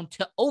down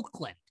to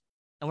Oakland,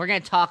 and we're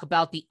going to talk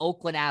about the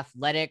Oakland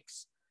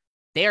Athletics.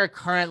 They are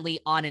currently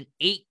on an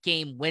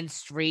 8-game win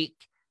streak,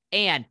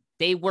 and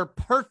they were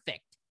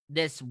perfect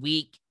this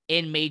week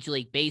in Major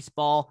League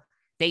Baseball.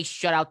 They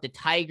shut out the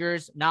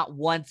Tigers not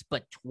once,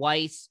 but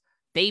twice.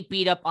 They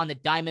beat up on the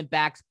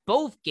Diamondbacks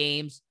both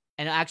games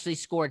and actually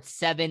scored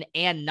 7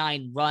 and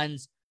 9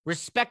 runs,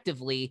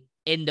 respectively,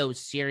 in those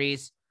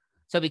series.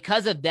 So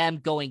because of them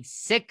going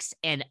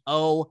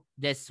 6-0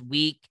 this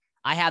week,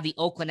 I have the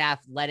Oakland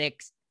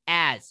Athletics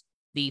as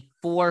the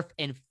fourth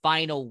and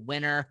final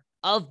winner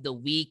of the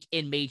week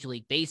in Major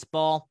League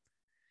Baseball.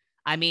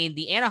 I mean,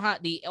 the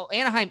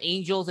Anaheim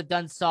Angels have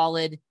done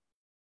solid.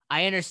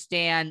 I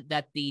understand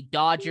that the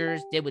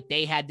Dodgers did what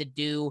they had to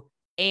do,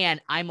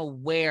 and I'm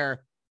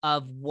aware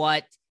of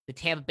what the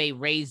Tampa Bay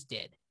Rays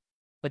did.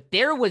 But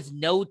there was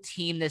no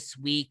team this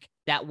week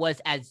that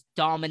was as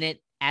dominant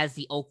as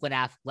the Oakland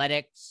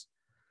Athletics.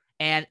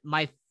 And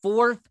my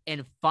fourth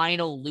and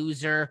final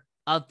loser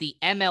of the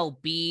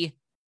MLB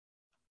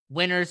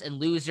winners and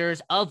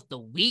losers of the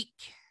week.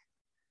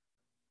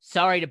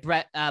 Sorry to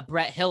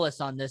Brett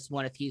Hillis on this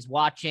one if he's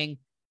watching,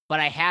 but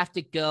I have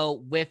to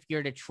go with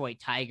your Detroit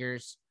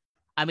Tigers.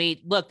 I mean,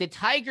 look, the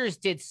Tigers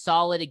did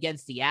solid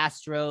against the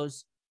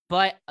Astros,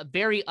 but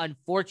very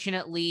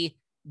unfortunately,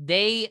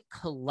 they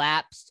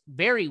collapsed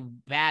very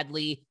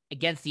badly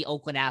against the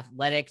Oakland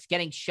Athletics,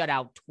 getting shut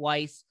out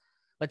twice.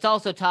 Let's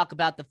also talk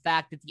about the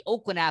fact that the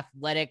Oakland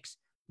Athletics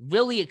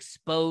really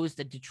exposed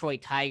the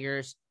Detroit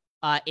Tigers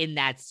in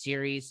that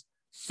series.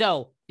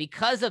 So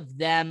because of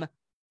them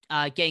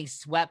getting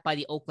swept by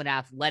the Oakland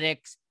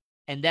Athletics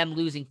and them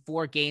losing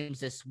 4 games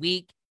this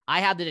week, I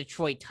have the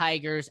Detroit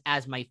Tigers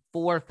as my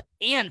fourth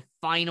and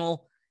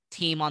final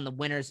team on the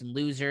winners and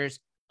losers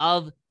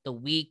of the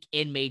week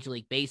in Major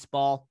League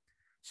Baseball.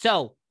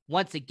 So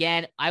once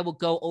again, I will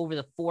go over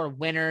the 4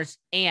 winners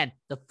and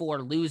the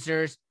 4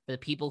 losers for the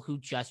people who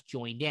just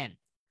joined in.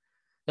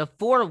 The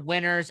 4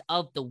 winners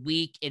of the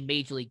week in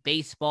Major League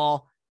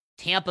Baseball: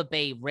 Tampa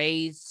Bay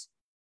Rays,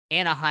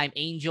 Anaheim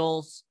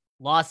Angels,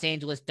 Los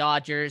Angeles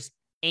Dodgers,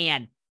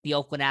 and the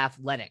Oakland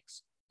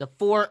Athletics. The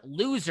 4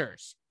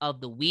 losers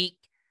of the week: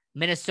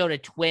 Minnesota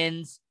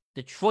Twins,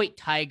 Detroit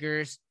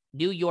Tigers,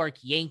 New York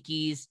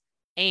Yankees,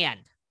 and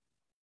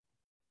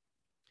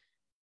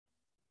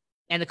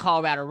the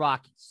Colorado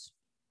Rockies.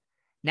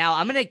 Now,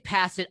 I'm going to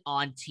pass it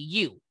on to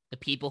you, the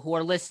people who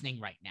are listening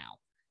right now.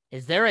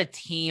 Is there a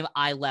team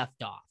I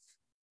left off?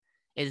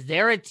 Is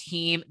there a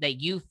team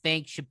that you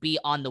think should be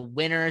on the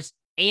winners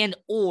and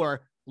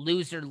or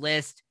loser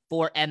list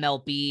for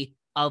MLB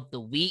of the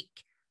week?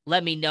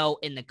 Let me know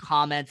in the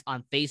comments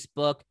on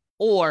Facebook,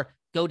 or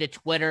go to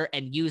Twitter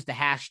and use the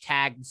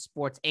hashtag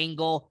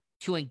SportsAngle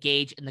to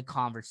engage in the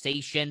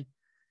conversation.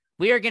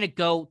 We are going to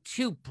go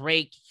to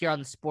break here on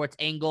the Sports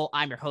Angle.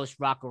 I'm your host,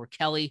 Rocco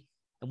Raquelli.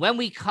 And when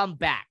we come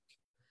back,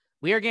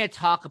 we are going to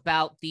talk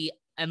about the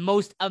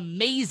most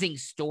amazing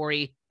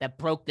story that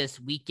broke this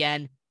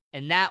weekend,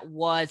 and that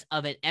was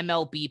of an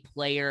MLB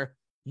player,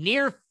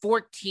 near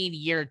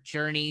 14-year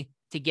journey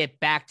to get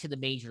back to the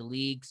major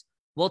leagues.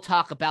 We'll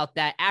talk about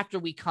that after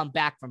we come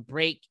back from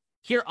break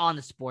here on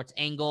the Sports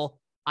Angle.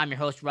 I'm your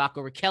host,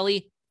 Rocco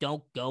Raquelli.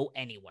 Don't go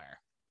anywhere.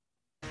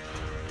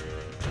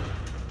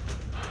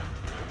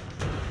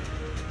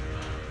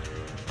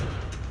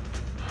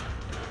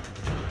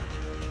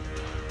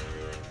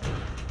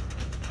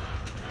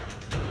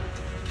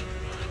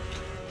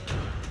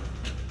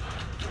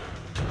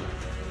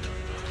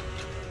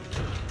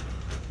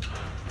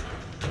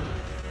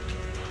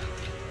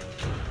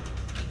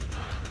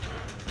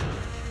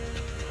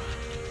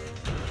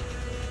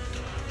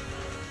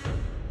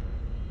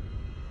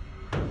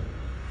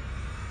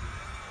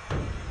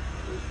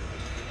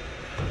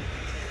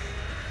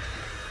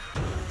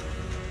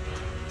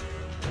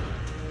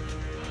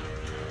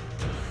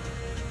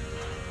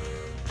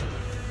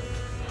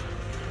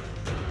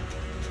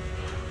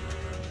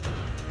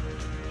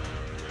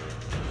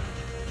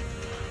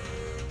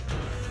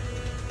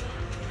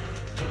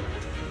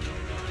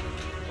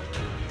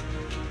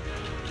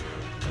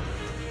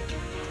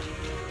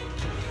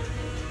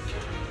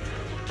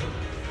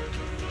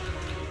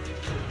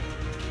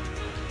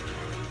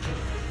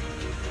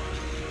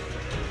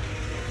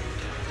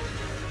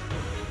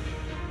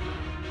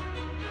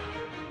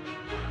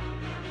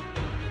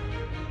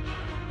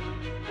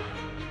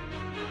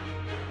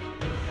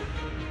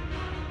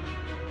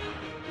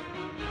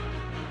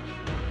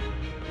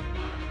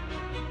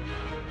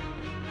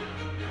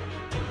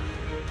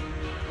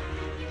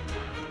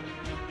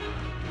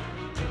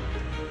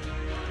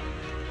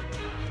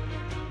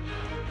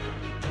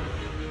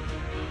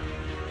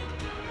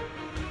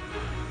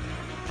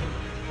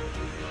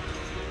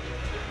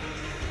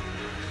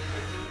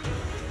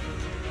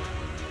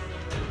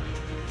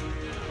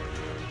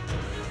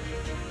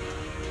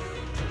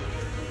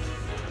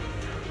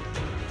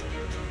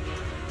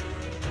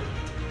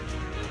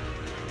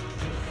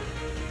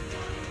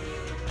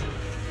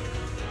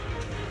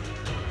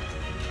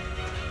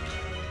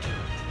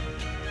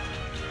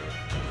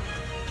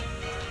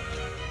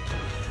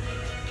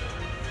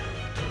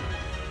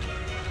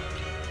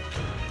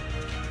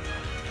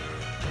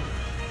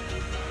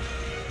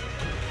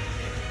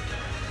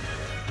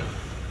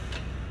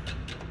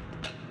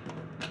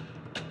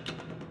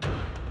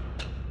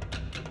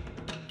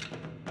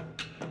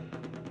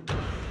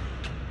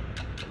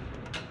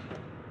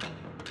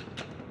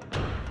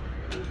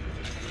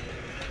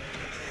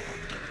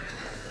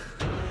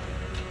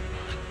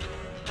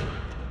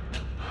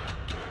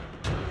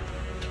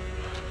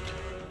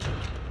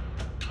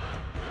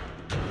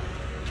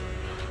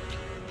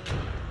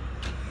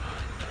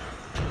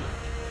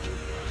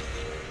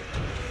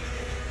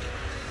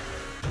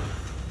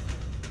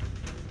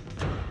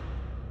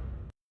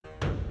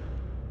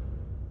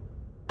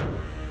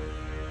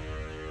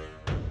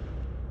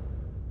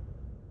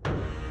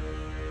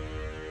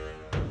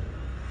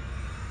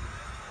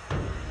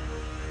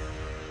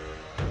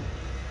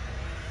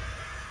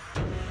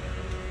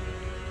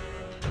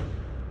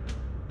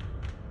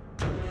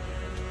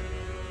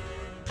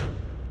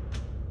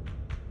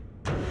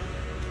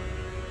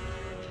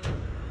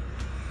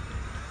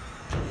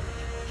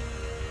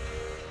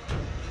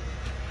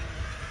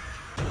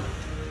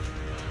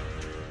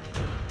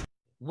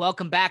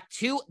 Welcome back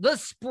to the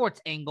Sports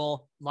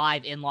Angle,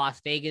 live in Las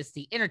Vegas,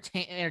 the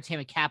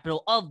entertainment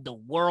capital of the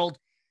world.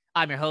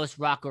 I'm your host,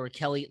 Rocco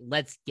Kelly.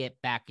 Let's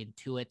get back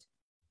into it.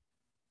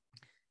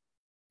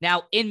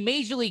 Now, in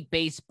Major League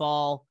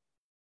Baseball,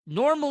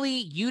 normally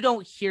you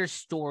don't hear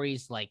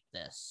stories like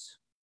this.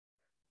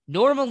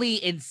 Normally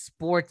in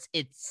sports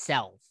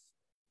itself,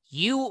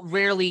 you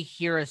rarely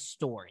hear a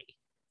story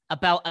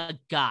about a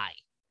guy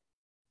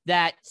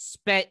that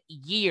spent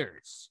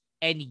years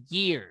and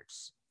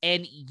years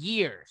and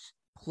years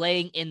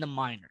playing in the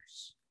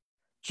minors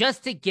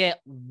just to get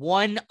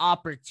one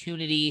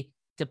opportunity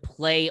to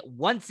play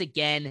once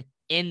again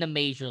in the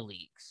major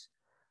leagues.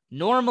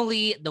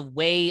 Normally, the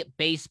way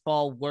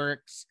baseball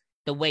works,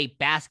 the way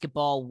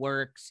basketball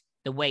works,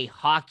 the way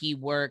hockey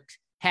works,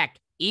 heck,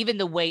 even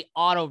the way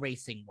auto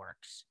racing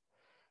works.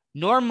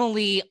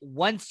 Normally,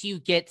 once you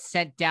get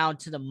sent down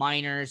to the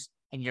minors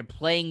and you're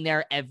playing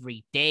there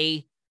every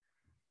day,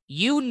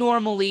 you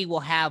normally will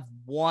have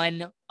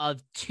one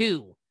of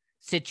two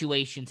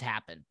situations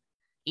happen.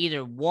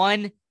 Either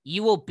one,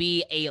 you will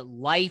be a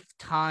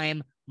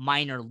lifetime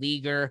minor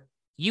leaguer.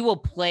 You will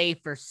play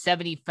for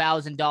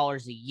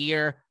 $70,000 a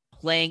year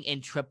playing in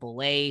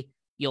AAA.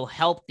 You'll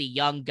help the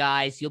young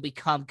guys. You'll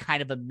become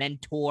kind of a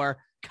mentor,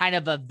 kind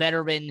of a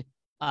veteran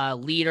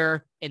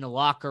leader in the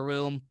locker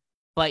room,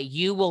 but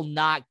you will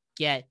not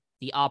get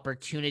the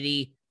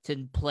opportunity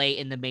to play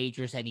in the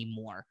majors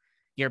anymore.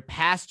 You're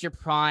past your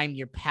prime.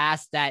 You're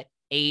past that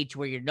age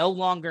where you're no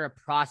longer a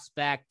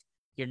prospect.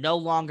 You're no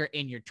longer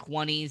in your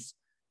 20s,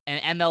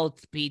 and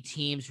MLB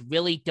teams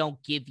really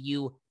don't give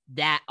you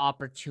that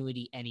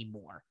opportunity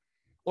anymore.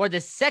 Or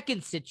the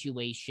second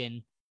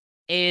situation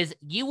is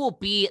you will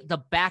be the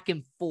back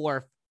and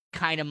forth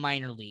kind of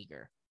minor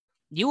leaguer.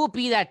 You will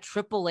be that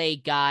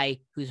AAA guy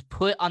who's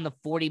put on the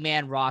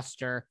 40-man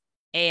roster,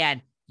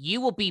 and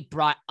you will be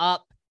brought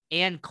up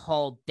and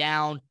called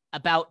down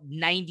about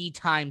 90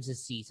 times a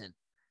season.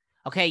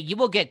 Okay, you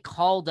will get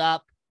called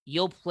up.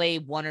 You'll play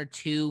one or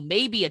two,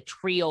 maybe a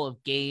trio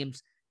of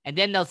games, and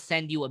then they'll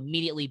send you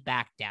immediately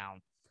back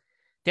down.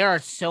 There are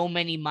so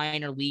many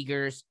minor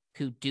leaguers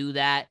who do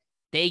that.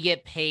 They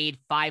get paid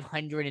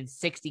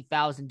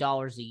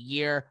 $560,000 a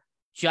year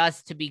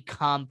just to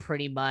become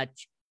pretty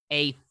much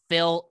a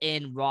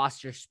fill-in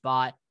roster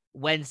spot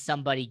when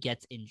somebody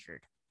gets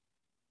injured.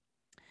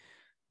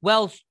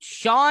 Well,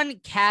 Sean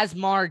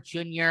Kazmar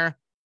Jr.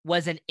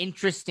 was an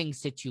interesting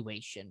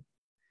situation.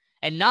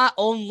 And not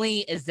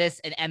only is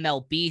this an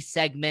MLB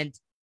segment,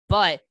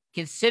 but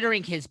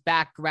considering his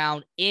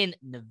background in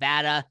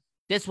Nevada,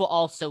 this will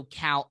also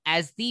count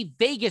as the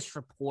Vegas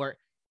report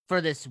for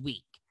this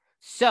week.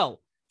 So,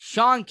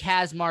 Sean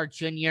Kazmar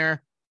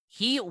Jr.,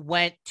 he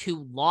went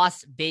to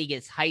Las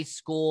Vegas High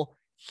School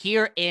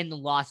here in the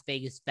Las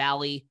Vegas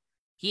Valley.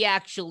 He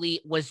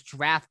actually was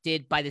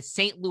drafted by the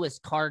St. Louis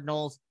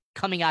Cardinals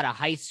coming out of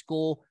high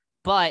school,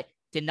 but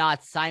did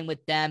not sign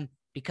with them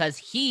because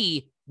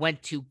he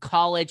went to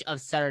College of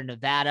Southern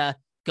Nevada,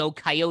 go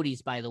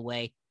Coyotes, by the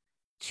way,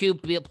 to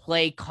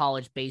play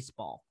college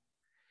baseball.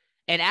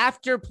 And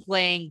after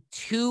playing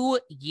 2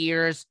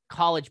 years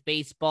college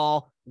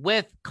baseball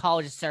with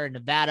College of Southern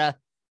Nevada,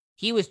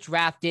 he was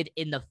drafted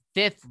in the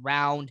 5th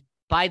round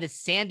by the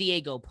San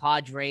Diego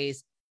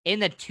Padres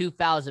in the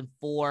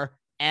 2004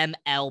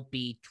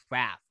 MLB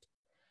draft.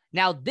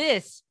 Now,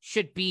 this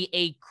should be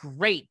a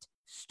great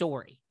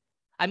story.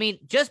 I mean,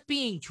 just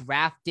being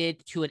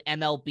drafted to an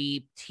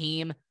MLB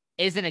team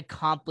is an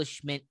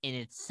accomplishment in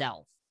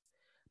itself.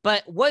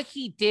 But what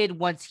he did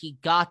once he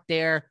got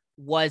there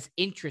was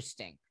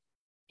interesting.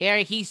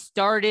 He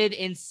started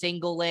in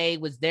single A,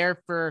 was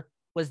there for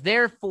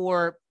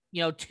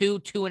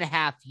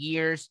 2.5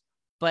 years,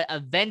 but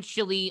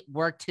eventually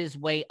worked his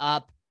way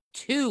up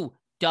to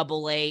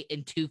double A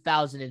in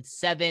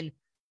 2007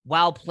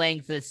 while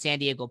playing for the San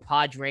Diego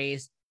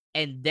Padres.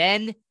 And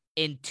then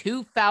in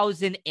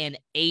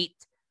 2008,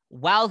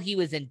 while he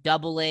was in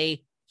double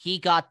A, he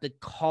got the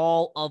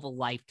call of a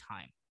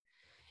lifetime.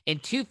 In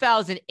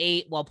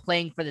 2008, while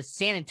playing for the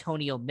San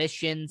Antonio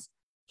Missions,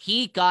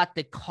 he got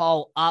the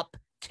call up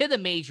to the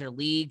major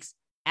leagues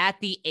at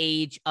the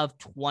age of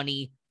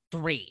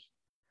 23.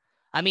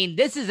 I mean,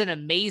 this is an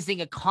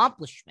amazing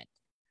accomplishment.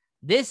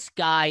 This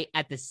guy,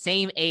 at the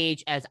same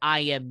age as I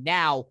am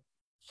now,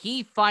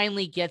 he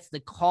finally gets the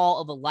call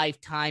of a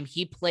lifetime.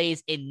 He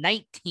plays in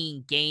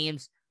 19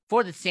 games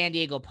for the San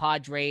Diego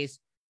Padres.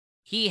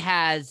 He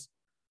has,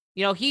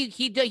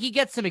 he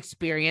gets some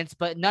experience,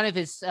 but none of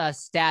his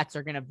stats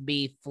are going to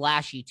be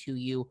flashy to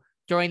you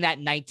during that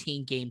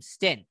 19-game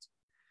stint.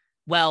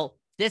 Well,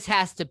 this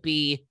has to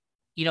be,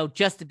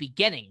 just the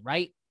beginning,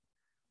 right?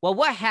 Well,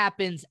 what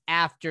happens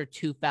after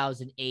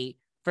 2008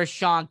 for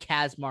Sean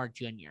Kazmar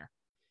Jr.?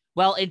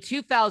 Well, in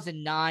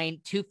 2009,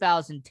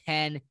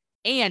 2010,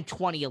 and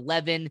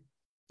 2011,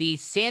 the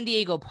San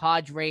Diego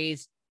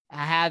Padres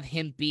have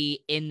him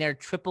be in their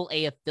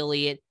AAA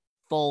affiliate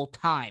full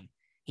time.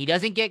 He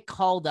doesn't get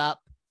called up.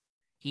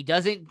 He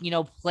doesn't,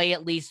 play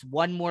at least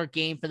one more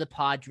game for the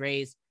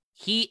Padres.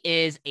 He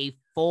is a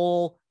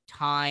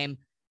full-time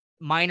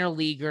minor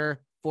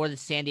leaguer for the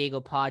San Diego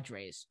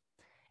Padres.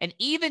 And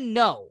even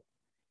though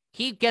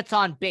he gets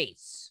on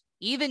base,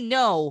 even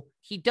though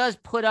he does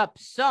put up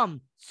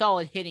some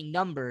solid hitting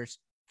numbers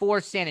for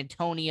San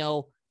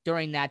Antonio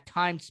during that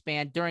time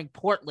span, during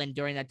Portland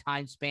during that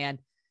time span,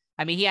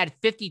 I mean, he had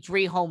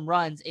 53 home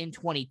runs in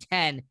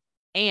 2010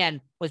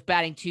 and was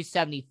batting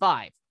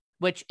 .275,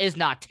 which is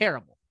not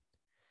terrible.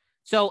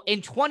 So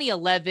in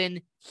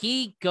 2011,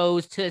 he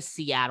goes to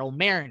Seattle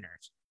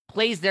Mariners,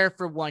 plays there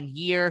for 1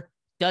 year,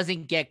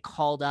 doesn't get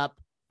called up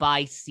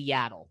by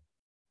Seattle.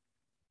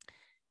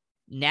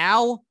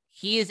 Now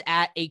he is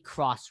at a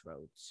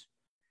crossroads.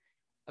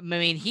 I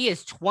mean, he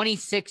is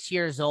 26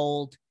 years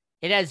old.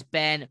 It has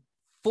been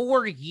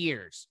 4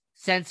 years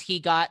since he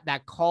got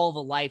that call of a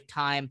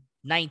lifetime,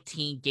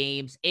 19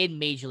 games in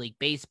Major League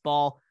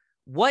Baseball.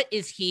 What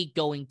is he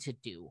going to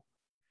do?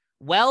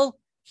 Well,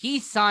 he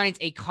signs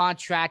a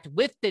contract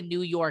with the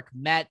New York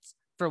Mets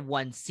for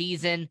 1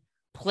 season,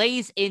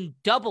 plays in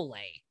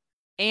Double-A,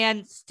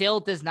 and still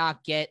does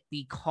not get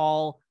the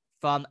call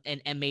from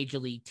a Major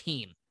League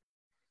team.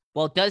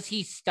 Well, does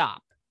he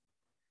stop?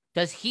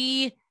 Does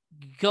he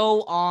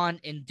go on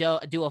and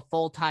do a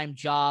full-time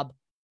job?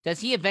 Does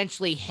he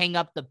eventually hang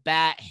up the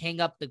bat,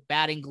 hang up the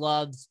batting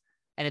gloves,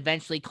 and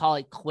eventually call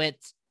it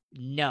quits?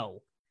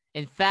 No.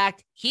 In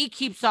fact, he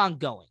keeps on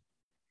going.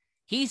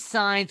 He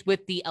signs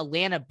with the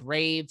Atlanta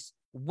Braves,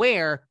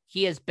 where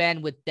he has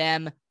been with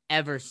them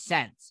ever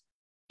since.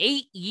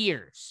 8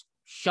 years,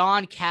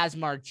 Sean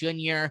Kazmar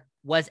Jr.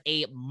 was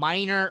a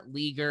minor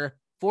leaguer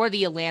for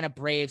the Atlanta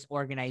Braves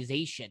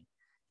organization.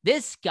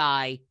 This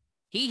guy,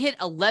 he hit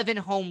 11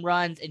 home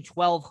runs and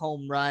 12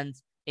 home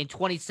runs in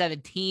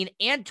 2017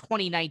 and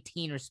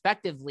 2019,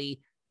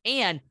 respectively.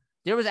 And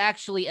there was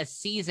actually a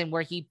season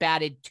where he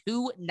batted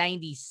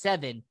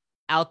 .297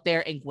 out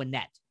there in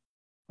Gwinnett.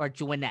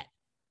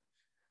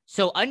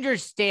 So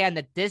understand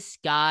that this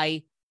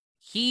guy,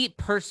 he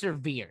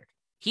persevered.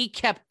 He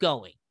kept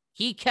going.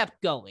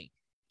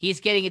 He's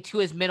getting it to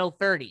his middle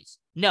 30s.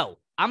 No,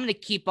 I'm going to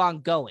keep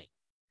on going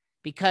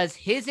because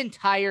his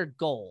entire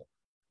goal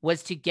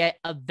was to get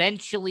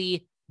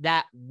eventually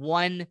that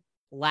one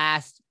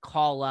last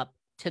call up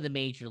to the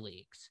major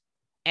leagues.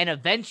 And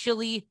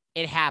eventually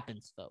it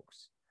happens,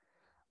 folks.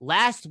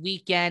 Last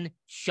weekend,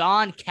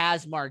 Sean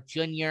Kazmar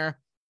Jr.,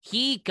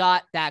 he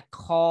got that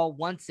call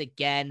once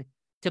again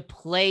to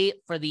play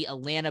for the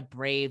Atlanta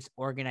Braves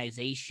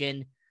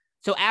organization.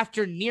 So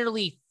after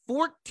nearly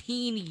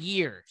 14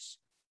 years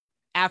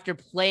after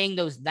playing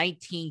those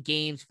 19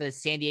 games for the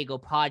San Diego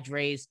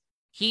Padres,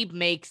 he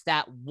makes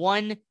that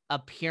one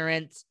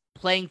appearance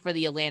playing for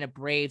the Atlanta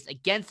Braves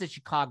against the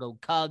Chicago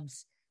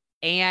Cubs,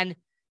 and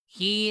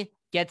he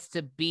gets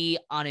to be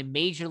on a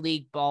major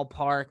league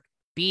ballpark,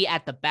 be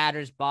at the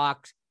batter's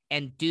box,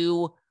 and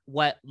do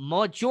what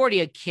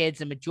majority of kids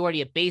and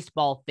majority of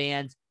baseball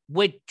fans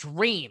would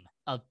dream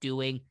of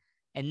doing,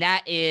 and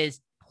that is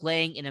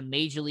playing in a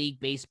Major League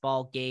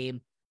Baseball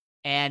game.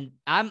 And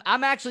I'm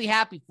actually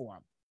happy for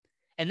him.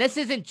 And this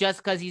isn't just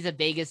because he's a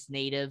Vegas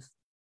native.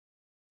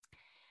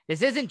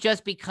 This isn't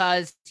just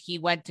because he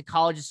went to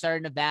College of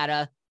Southern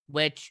Nevada,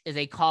 which is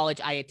a college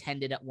I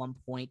attended at one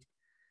point.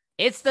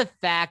 It's the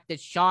fact that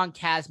Sean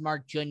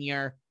Kazmar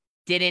Jr.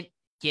 didn't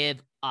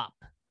give up.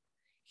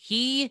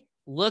 He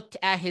looked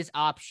at his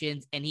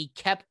options and he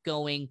kept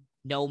going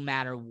no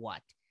matter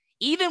what.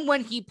 Even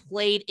when he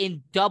played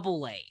in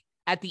Double-A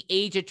at the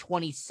age of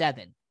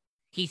 27,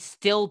 he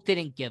still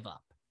didn't give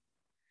up.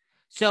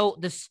 So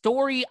the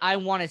story I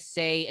want to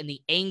say and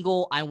the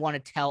angle I want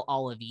to tell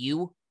all of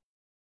you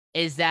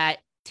is that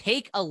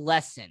take a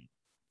lesson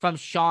from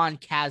Sean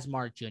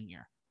Kazmar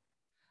Jr.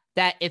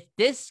 That if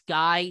this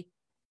guy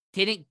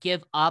didn't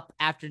give up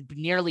after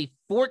nearly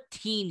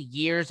 14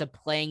 years of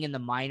playing in the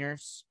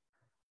minors,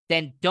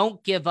 then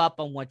don't give up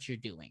on what you're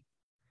doing.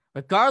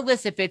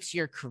 Regardless if it's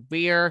your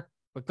career,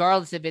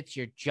 regardless if it's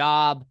your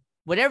job,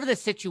 whatever the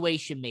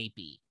situation may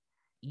be,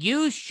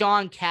 use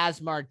Sean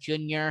Kazmar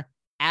Jr.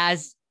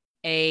 as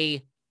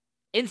a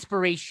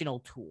inspirational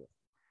tool.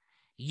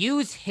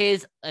 Use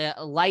his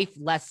life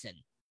lesson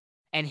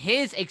and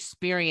his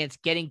experience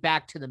getting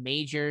back to the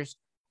majors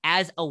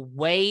as a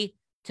way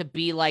to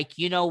be like,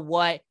 you know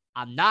what?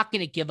 I'm not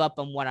going to give up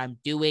on what I'm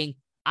doing.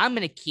 I'm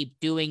going to keep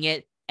doing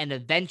it, and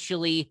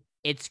eventually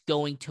it's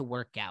going to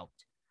work out.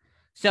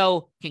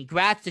 So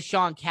congrats to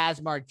Sean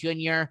Kazmar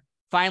Jr.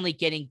 finally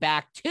getting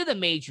back to the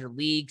major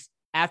leagues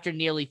after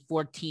nearly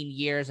 14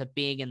 years of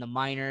being in the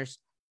minors.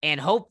 And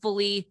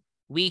hopefully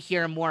we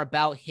hear more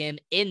about him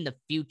in the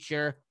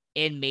future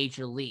in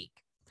Major League.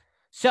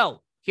 So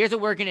here's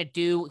what we're going to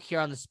do here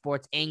on the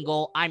Sports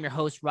Angle. I'm your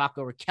host,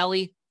 Rocco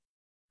Raquelli.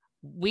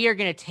 We are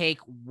going to take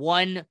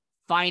one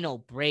final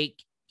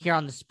break here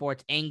on the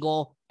Sports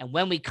Angle. And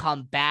when we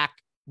come back,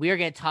 we are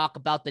going to talk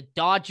about the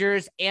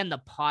Dodgers and the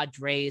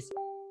Padres,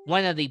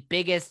 one of the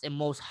biggest and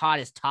most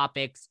hottest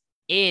topics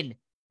in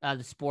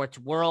the sports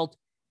world.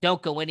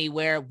 Don't go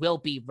anywhere. We'll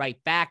be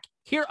right back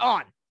here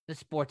on the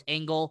Sports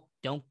Angle.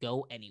 Don't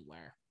go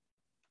anywhere.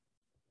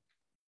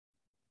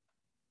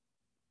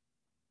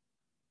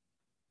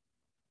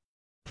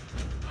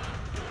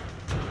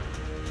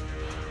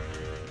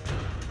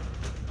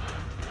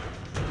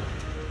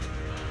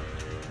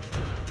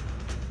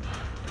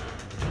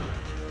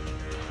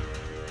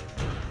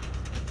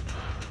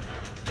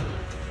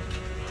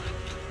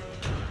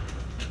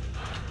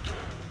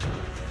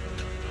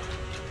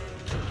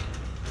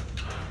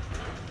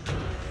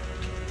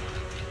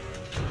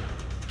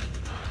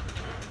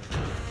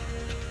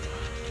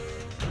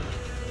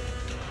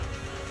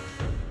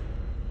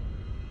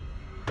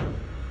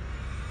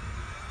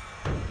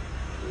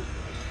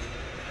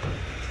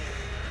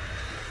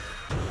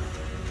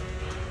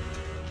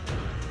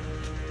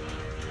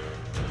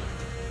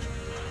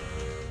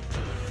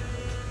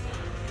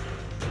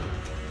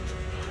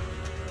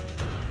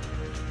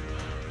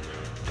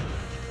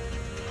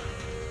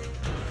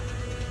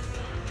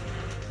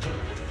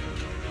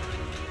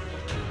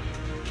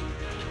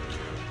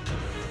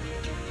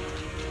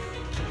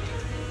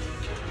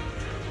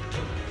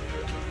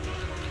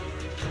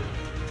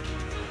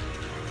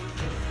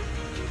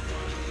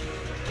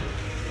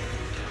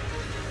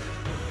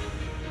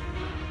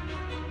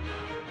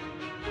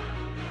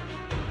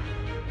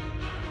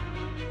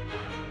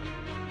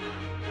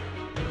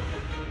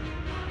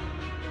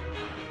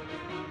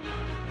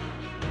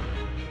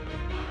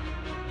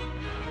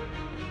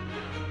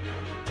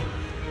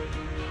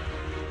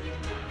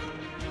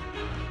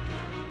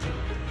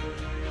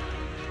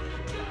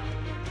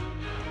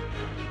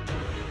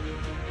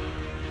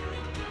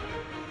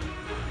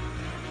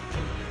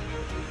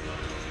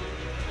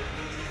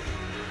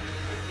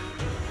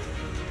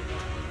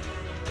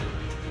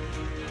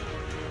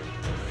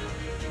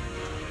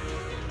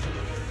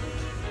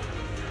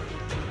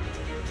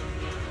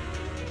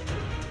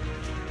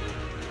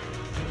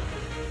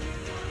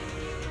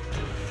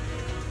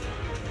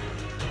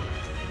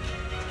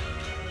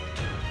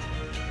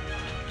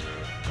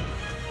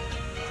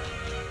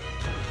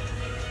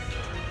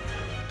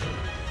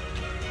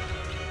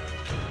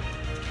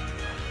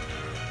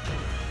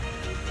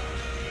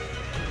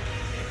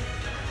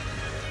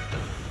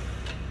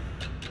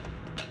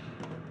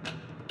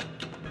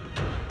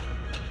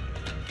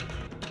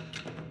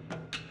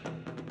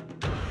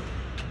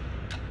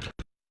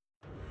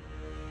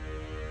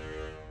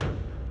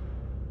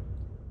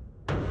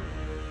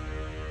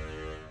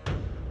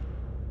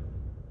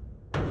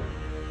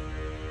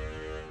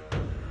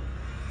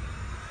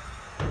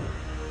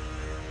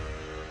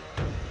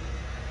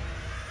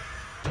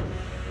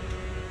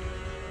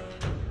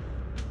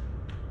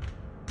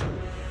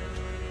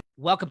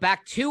 Welcome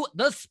back to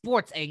the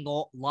Sports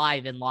Angle,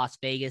 live in Las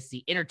Vegas,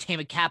 the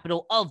entertainment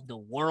capital of the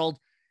world.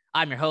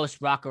 I'm your host,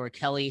 Rocco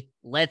Kelly.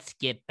 Let's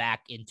get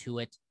back into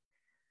it.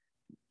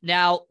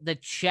 Now, the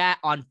chat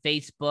on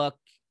Facebook,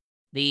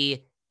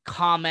 the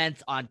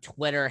comments on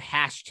Twitter,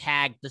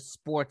 hashtag the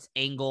Sports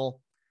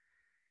Angle.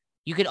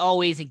 You can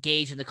always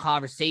engage in the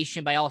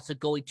conversation by also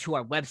going to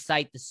our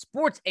website,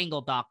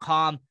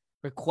 thesportsangle.com.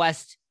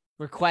 Request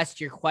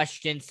your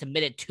question,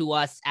 submit it to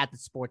us at the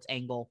Sports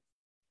Angle.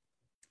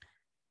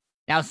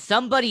 Now,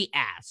 somebody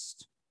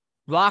asked,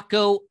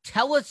 Rocco,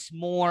 tell us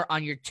more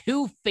on your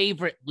two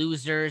favorite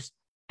losers,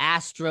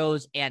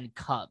 Astros and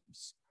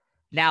Cubs.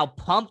 Now,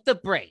 pump the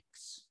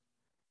brakes.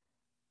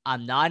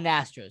 I'm not an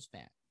Astros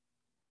fan.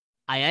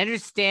 I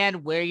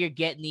understand where you're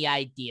getting the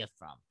idea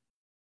from.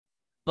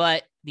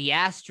 But the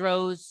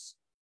Astros,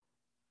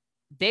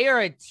 they are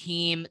a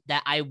team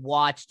that I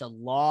watched a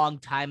long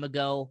time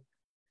ago.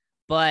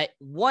 But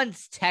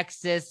once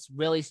Texas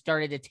really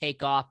started to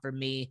take off for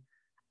me,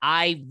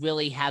 I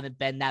really haven't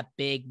been that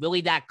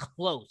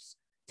close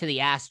to the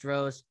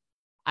Astros.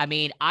 I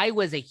mean, I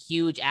was a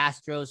huge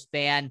Astros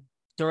fan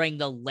during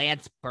the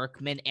Lance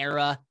Berkman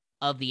era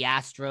of the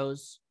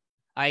Astros.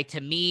 All right, to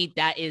me,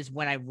 that is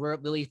when I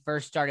really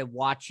first started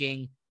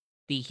watching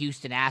the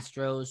Houston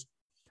Astros.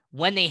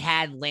 When they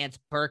had Lance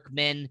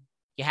Berkman,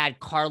 you had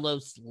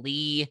Carlos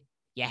Lee,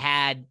 you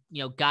had,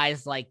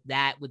 guys like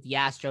that with the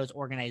Astros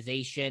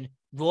organization,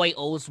 Roy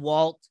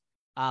Oswalt,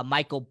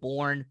 Michael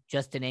Bourne,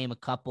 just to name a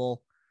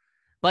couple.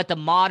 But the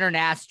modern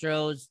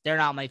Astros, they're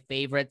not my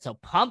favorite, so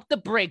pump the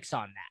brakes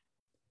on that.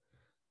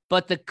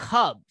 But the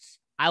Cubs,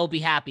 I will be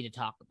happy to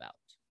talk about.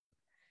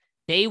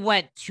 They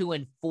went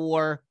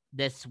 2-4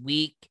 this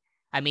week.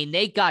 I mean,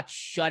 they got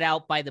shut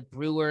out by the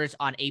Brewers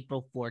on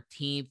April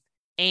 14th,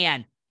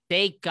 and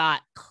they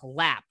got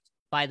clapped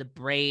by the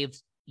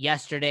Braves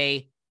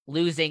yesterday,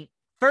 losing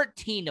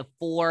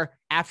 13-4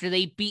 after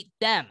they beat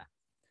them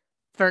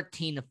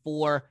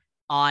 13-4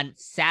 on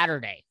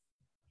Saturday.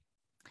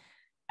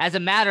 As a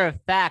matter of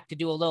fact, to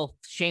do a little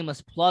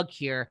shameless plug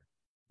here,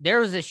 there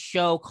was a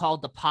show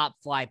called the Pop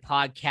Fly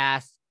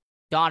Podcast.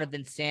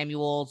 Donovan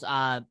Samuels,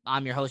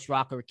 I'm your host,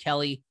 Rocco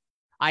Kelly.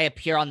 I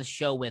appear on the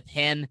show with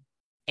him,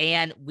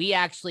 and we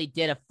actually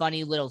did a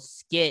funny little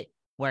skit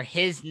where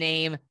his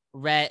name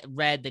read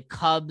the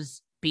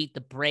Cubs beat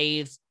the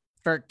Braves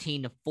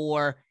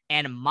 13-4,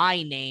 and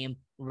my name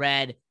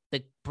read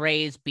the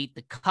Braves beat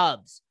the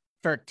Cubs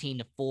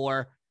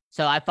 13-4.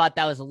 So I thought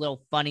that was a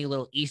little funny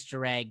little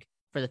Easter egg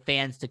for the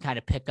fans to kind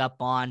of pick up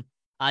on.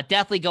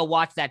 Definitely go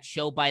watch that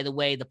show, by the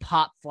way, the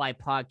Pop Fly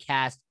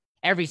Podcast,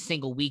 every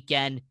single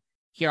weekend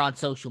here on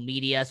social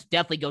media. So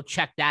definitely go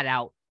check that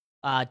out.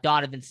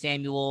 Donovan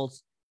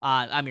Samuels,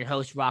 I'm your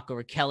host, Rocco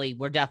Kelly.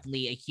 We're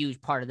definitely a huge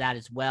part of that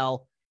as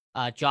well.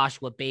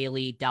 Joshua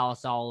Bailey,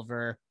 Dallas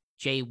Oliver,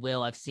 Jay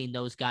Will, I've seen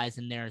those guys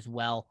in there as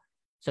well.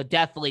 So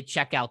definitely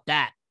check out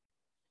that.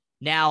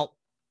 Now,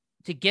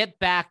 to get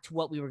back to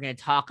what we were going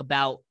to talk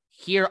about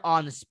here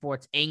on the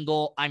Sports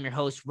Angle, I'm your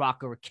host,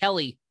 Rocco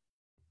Kelly.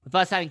 With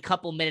us having a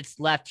couple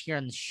minutes left here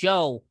on the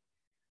show,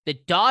 the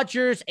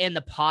Dodgers and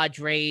the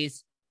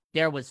Padres,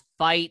 there was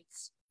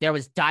fights, there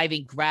was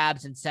diving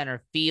grabs in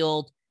center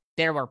field,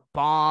 there were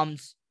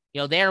bombs,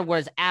 there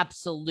was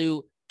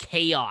absolute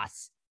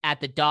chaos at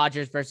the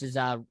Dodgers versus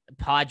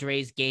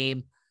Padres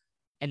game.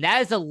 And that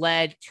has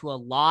led to a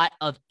lot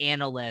of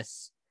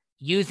analysts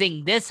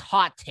using this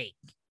hot take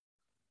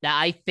that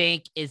I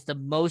think is the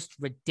most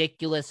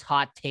ridiculous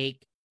hot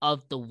take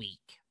of the week.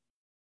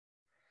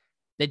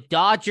 The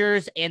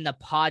Dodgers and the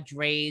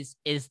Padres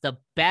is the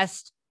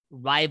best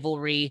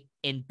rivalry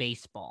in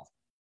baseball.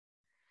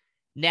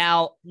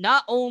 Now,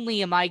 not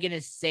only am I going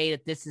to say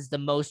that this is the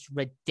most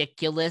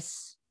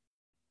ridiculous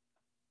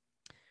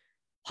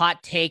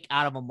hot take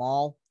out of them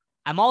all,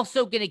 I'm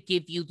also going to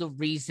give you the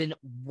reason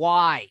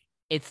why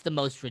it's the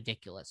most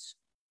ridiculous.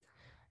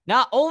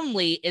 Not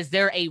only is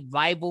there a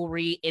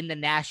rivalry in the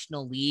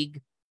National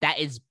League that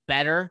is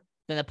better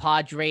than the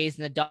Padres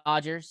and the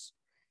Dodgers,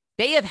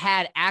 they have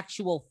had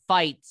actual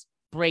fights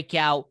break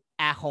out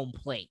at home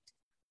plate.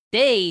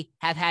 They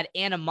have had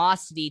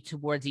animosity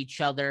towards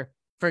each other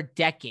for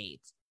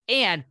decades.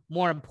 And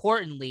more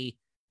importantly,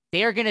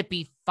 they're going to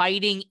be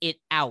fighting it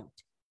out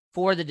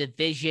for the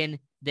division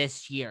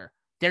this year.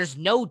 There's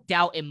no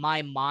doubt in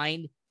my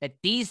mind that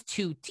these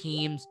two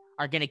teams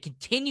are going to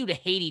continue to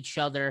hate each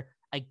other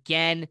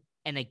again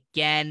and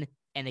again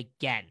and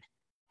again.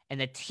 And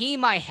the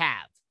team I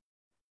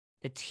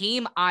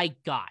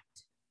got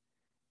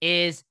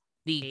is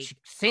the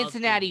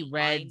Cincinnati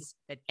Reds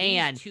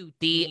and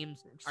the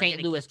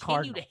St. Louis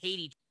Cardinals.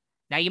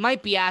 Now, you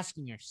might be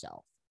asking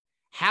yourself,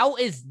 how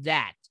is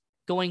that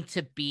going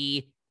to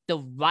be the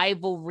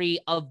rivalry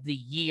of the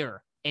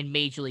year in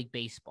Major League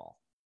Baseball?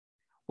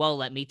 Well,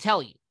 let me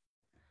tell you.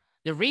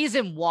 The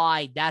reason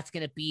why that's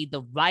going to be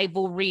the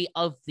rivalry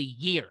of the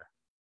year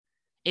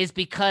is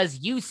because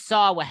you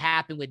saw what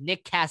happened with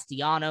Nick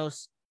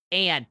Castellanos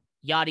and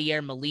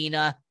Yadier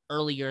Molina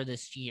earlier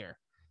this year.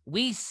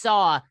 We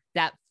saw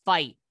that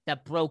fight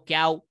that broke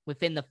out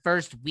within the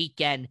first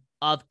weekend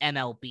of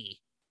MLB.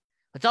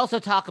 Let's also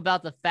talk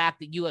about the fact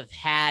that you have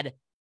had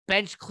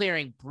bench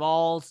clearing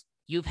brawls.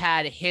 You've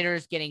had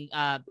hitters getting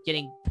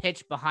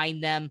pitched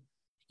behind them.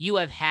 You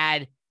have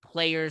had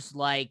players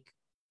like,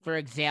 for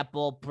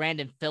example,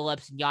 Brandon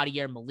Phillips and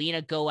Yadier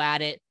Molina go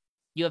at it.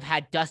 You have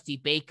had Dusty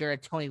Baker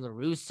and Tony La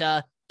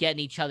Russa get in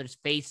each other's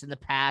face in the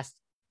past.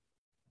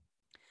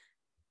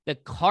 The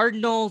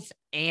Cardinals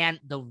and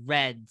the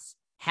Reds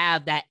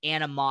have that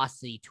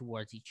animosity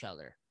towards each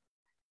other.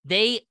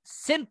 They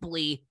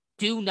simply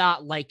do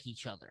not like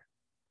each other.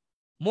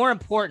 More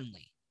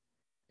importantly,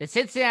 the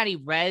Cincinnati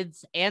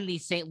Reds and the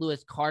St.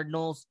 Louis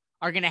Cardinals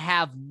are going to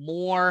have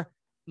more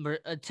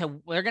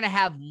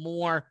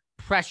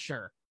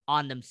pressure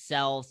on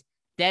themselves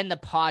than the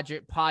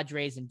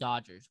Padres and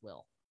Dodgers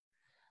will.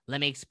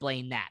 Let me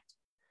explain that.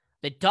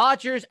 The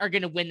Dodgers are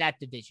going to win that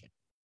division.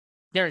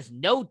 There is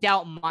no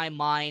doubt in my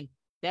mind,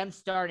 them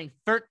starting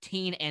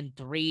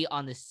 13-3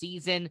 on the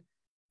season,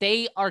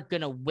 they are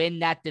going to win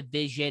that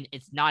division.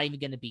 It's not even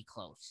going to be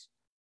close.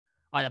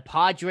 Are the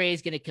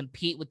Padres going to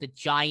compete with the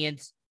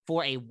Giants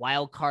for a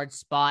wild card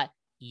spot?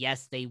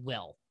 Yes, they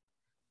will.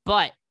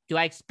 But do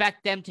I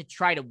expect them to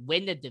try to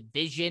win the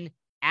division?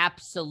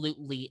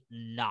 Absolutely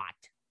not.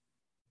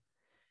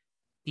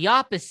 The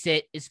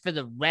opposite is for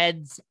the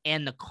Reds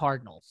and the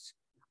Cardinals.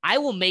 I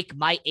will make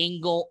my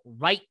angle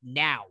right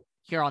now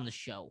here on the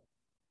show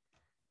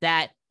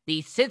that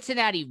the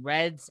Cincinnati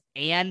Reds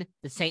and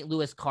the St.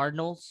 Louis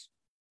Cardinals,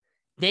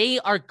 they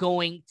are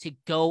going to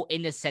go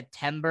into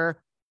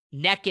September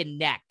neck and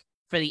neck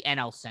for the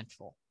NL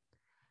Central.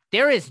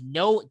 There is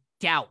no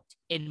doubt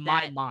in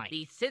my mind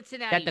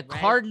that the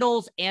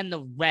Cardinals and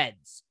the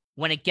Reds,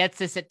 when it gets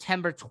to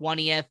September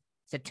 20th,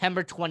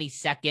 September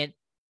 22nd,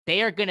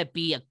 they are going to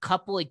be a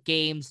couple of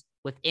games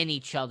within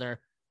each other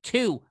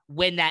to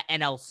win that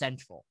NL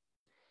Central.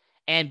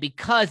 And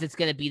because it's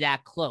going to be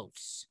that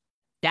close,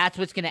 that's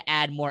what's going to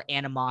add more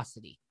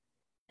animosity.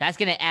 That's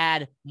going to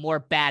add more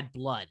bad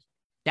blood.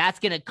 That's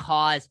going to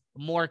cause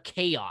more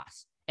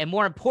chaos. And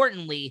more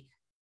importantly,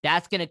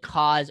 that's going to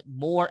cause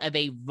more of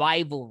a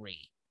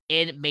rivalry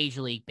in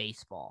Major League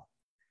Baseball.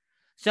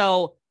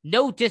 So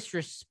no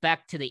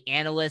disrespect to the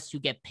analysts who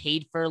get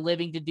paid for a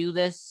living to do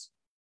this,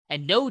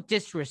 and no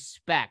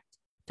disrespect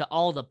to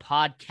all the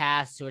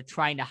podcasts who are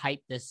trying to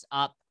hype this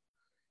up,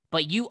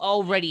 but you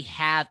already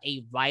have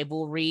a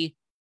rivalry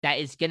that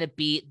is going to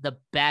be the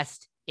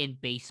best in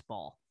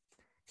baseball.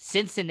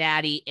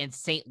 Cincinnati and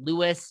St.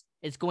 Louis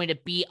is going to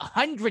be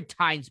 100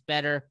 times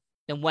better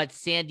than what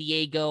San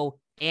Diego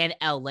and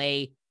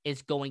LA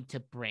is going to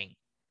bring.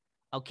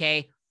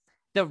 Okay?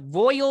 The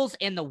Royals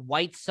and the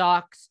White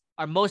Sox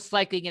are most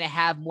likely going to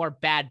have more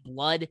bad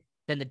blood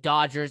than the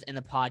Dodgers and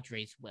the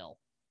Padres will.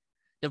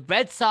 The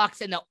Red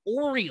Sox and the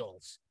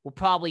Orioles will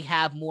probably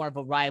have more of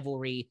a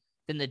rivalry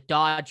than the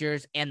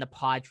Dodgers and the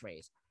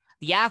Padres.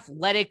 The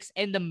Athletics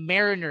and the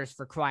Mariners,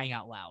 for crying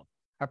out loud,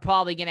 are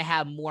probably going to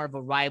have more of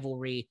a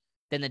rivalry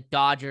than the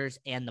Dodgers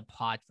and the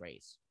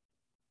Padres.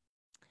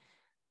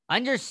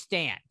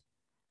 Understand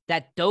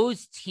that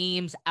those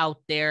teams out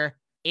there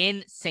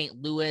in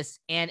St. Louis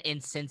and in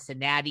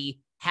Cincinnati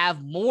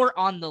have more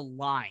on the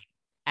line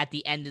at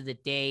the end of the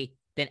day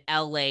than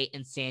LA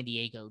and San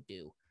Diego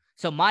do.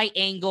 So my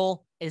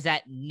angle is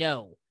that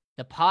no,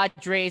 the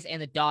Padres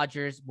and the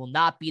Dodgers will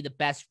not be the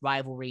best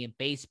rivalry in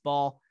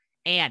baseball.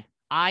 And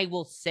I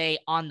will say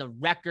on the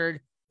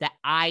record that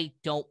I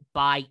don't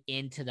buy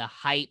into the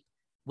hype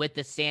with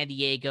the San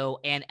Diego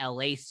and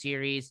LA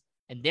series.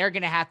 And they're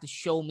going to have to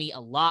show me a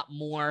lot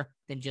more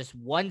than just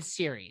one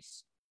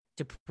series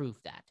to prove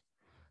that.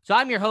 So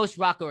I'm your host,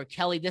 Rocco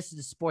Raquelli. This is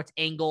the Sports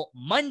Angle,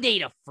 Monday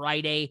to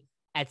Friday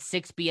at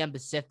 6 p.m.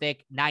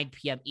 Pacific, 9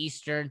 p.m.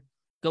 Eastern.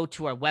 Go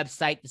to our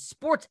website,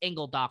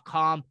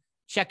 thesportsangle.com.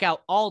 Check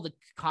out all the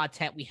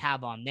content we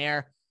have on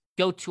there.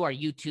 Go to our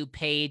YouTube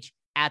page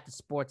at The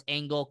Sports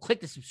Angle.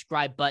 Click the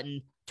subscribe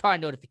button, turn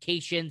on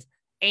notifications,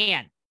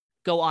 and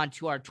go on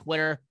to our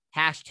Twitter,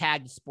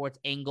 hashtag The Sports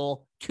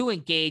Angle, to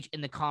engage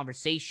in the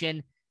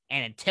conversation.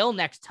 And until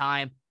next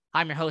time,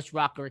 I'm your host,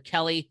 Rocco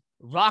Raquelli.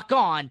 Rock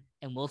on,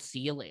 and we'll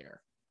see you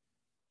later.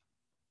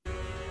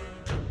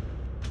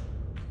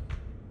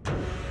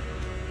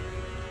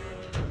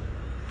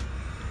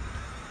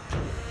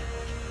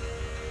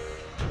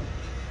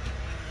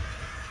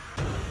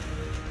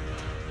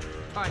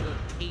 Turn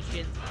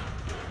notifications.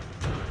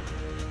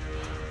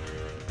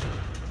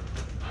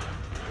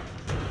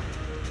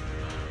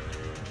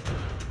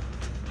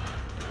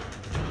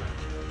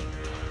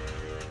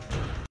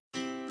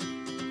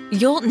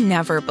 You'll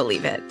never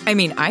believe it. I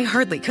mean, I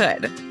hardly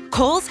could.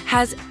 Kohl's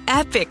has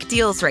epic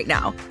deals right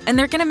now, and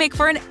they're going to make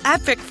for an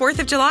epic 4th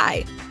of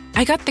July.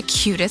 I got the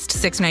cutest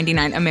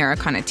 $6.99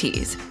 Americana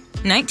tees,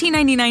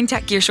 $19.99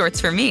 tech gear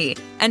shorts for me,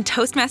 and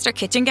Toastmaster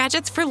kitchen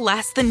gadgets for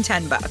less than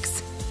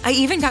 $10. I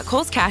even got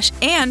Kohl's Cash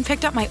and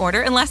picked up my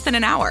order in less than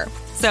an hour.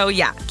 So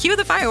yeah, cue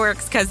the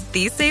fireworks, because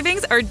these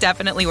savings are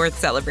definitely worth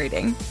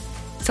celebrating.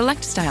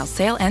 Select styles.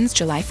 Sale ends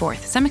July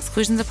 4th. Some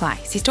exclusions apply.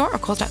 See store or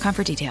Kohls.com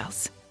for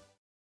details.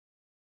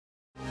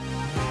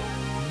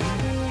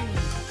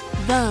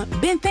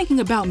 Been thinking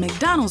about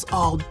McDonald's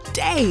all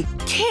day.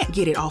 Can't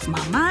get it off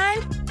my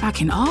mind. I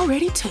can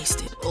already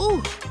taste it.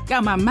 Ooh,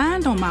 got my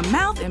mind on my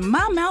mouth and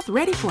my mouth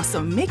ready for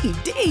some Mickey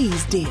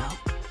D's deal.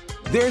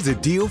 There's a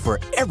deal for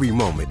every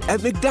moment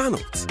at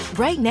McDonald's.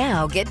 Right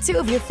now, get 2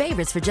 of your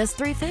favorites for just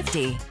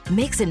 $3.50.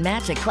 Mix and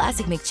match a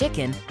classic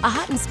McChicken, a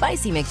hot and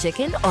spicy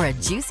McChicken, or a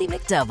juicy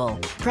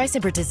McDouble. Price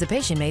and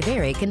participation may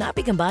vary. Cannot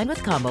be combined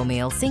with combo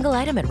meal. Single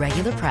item at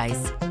regular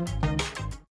price.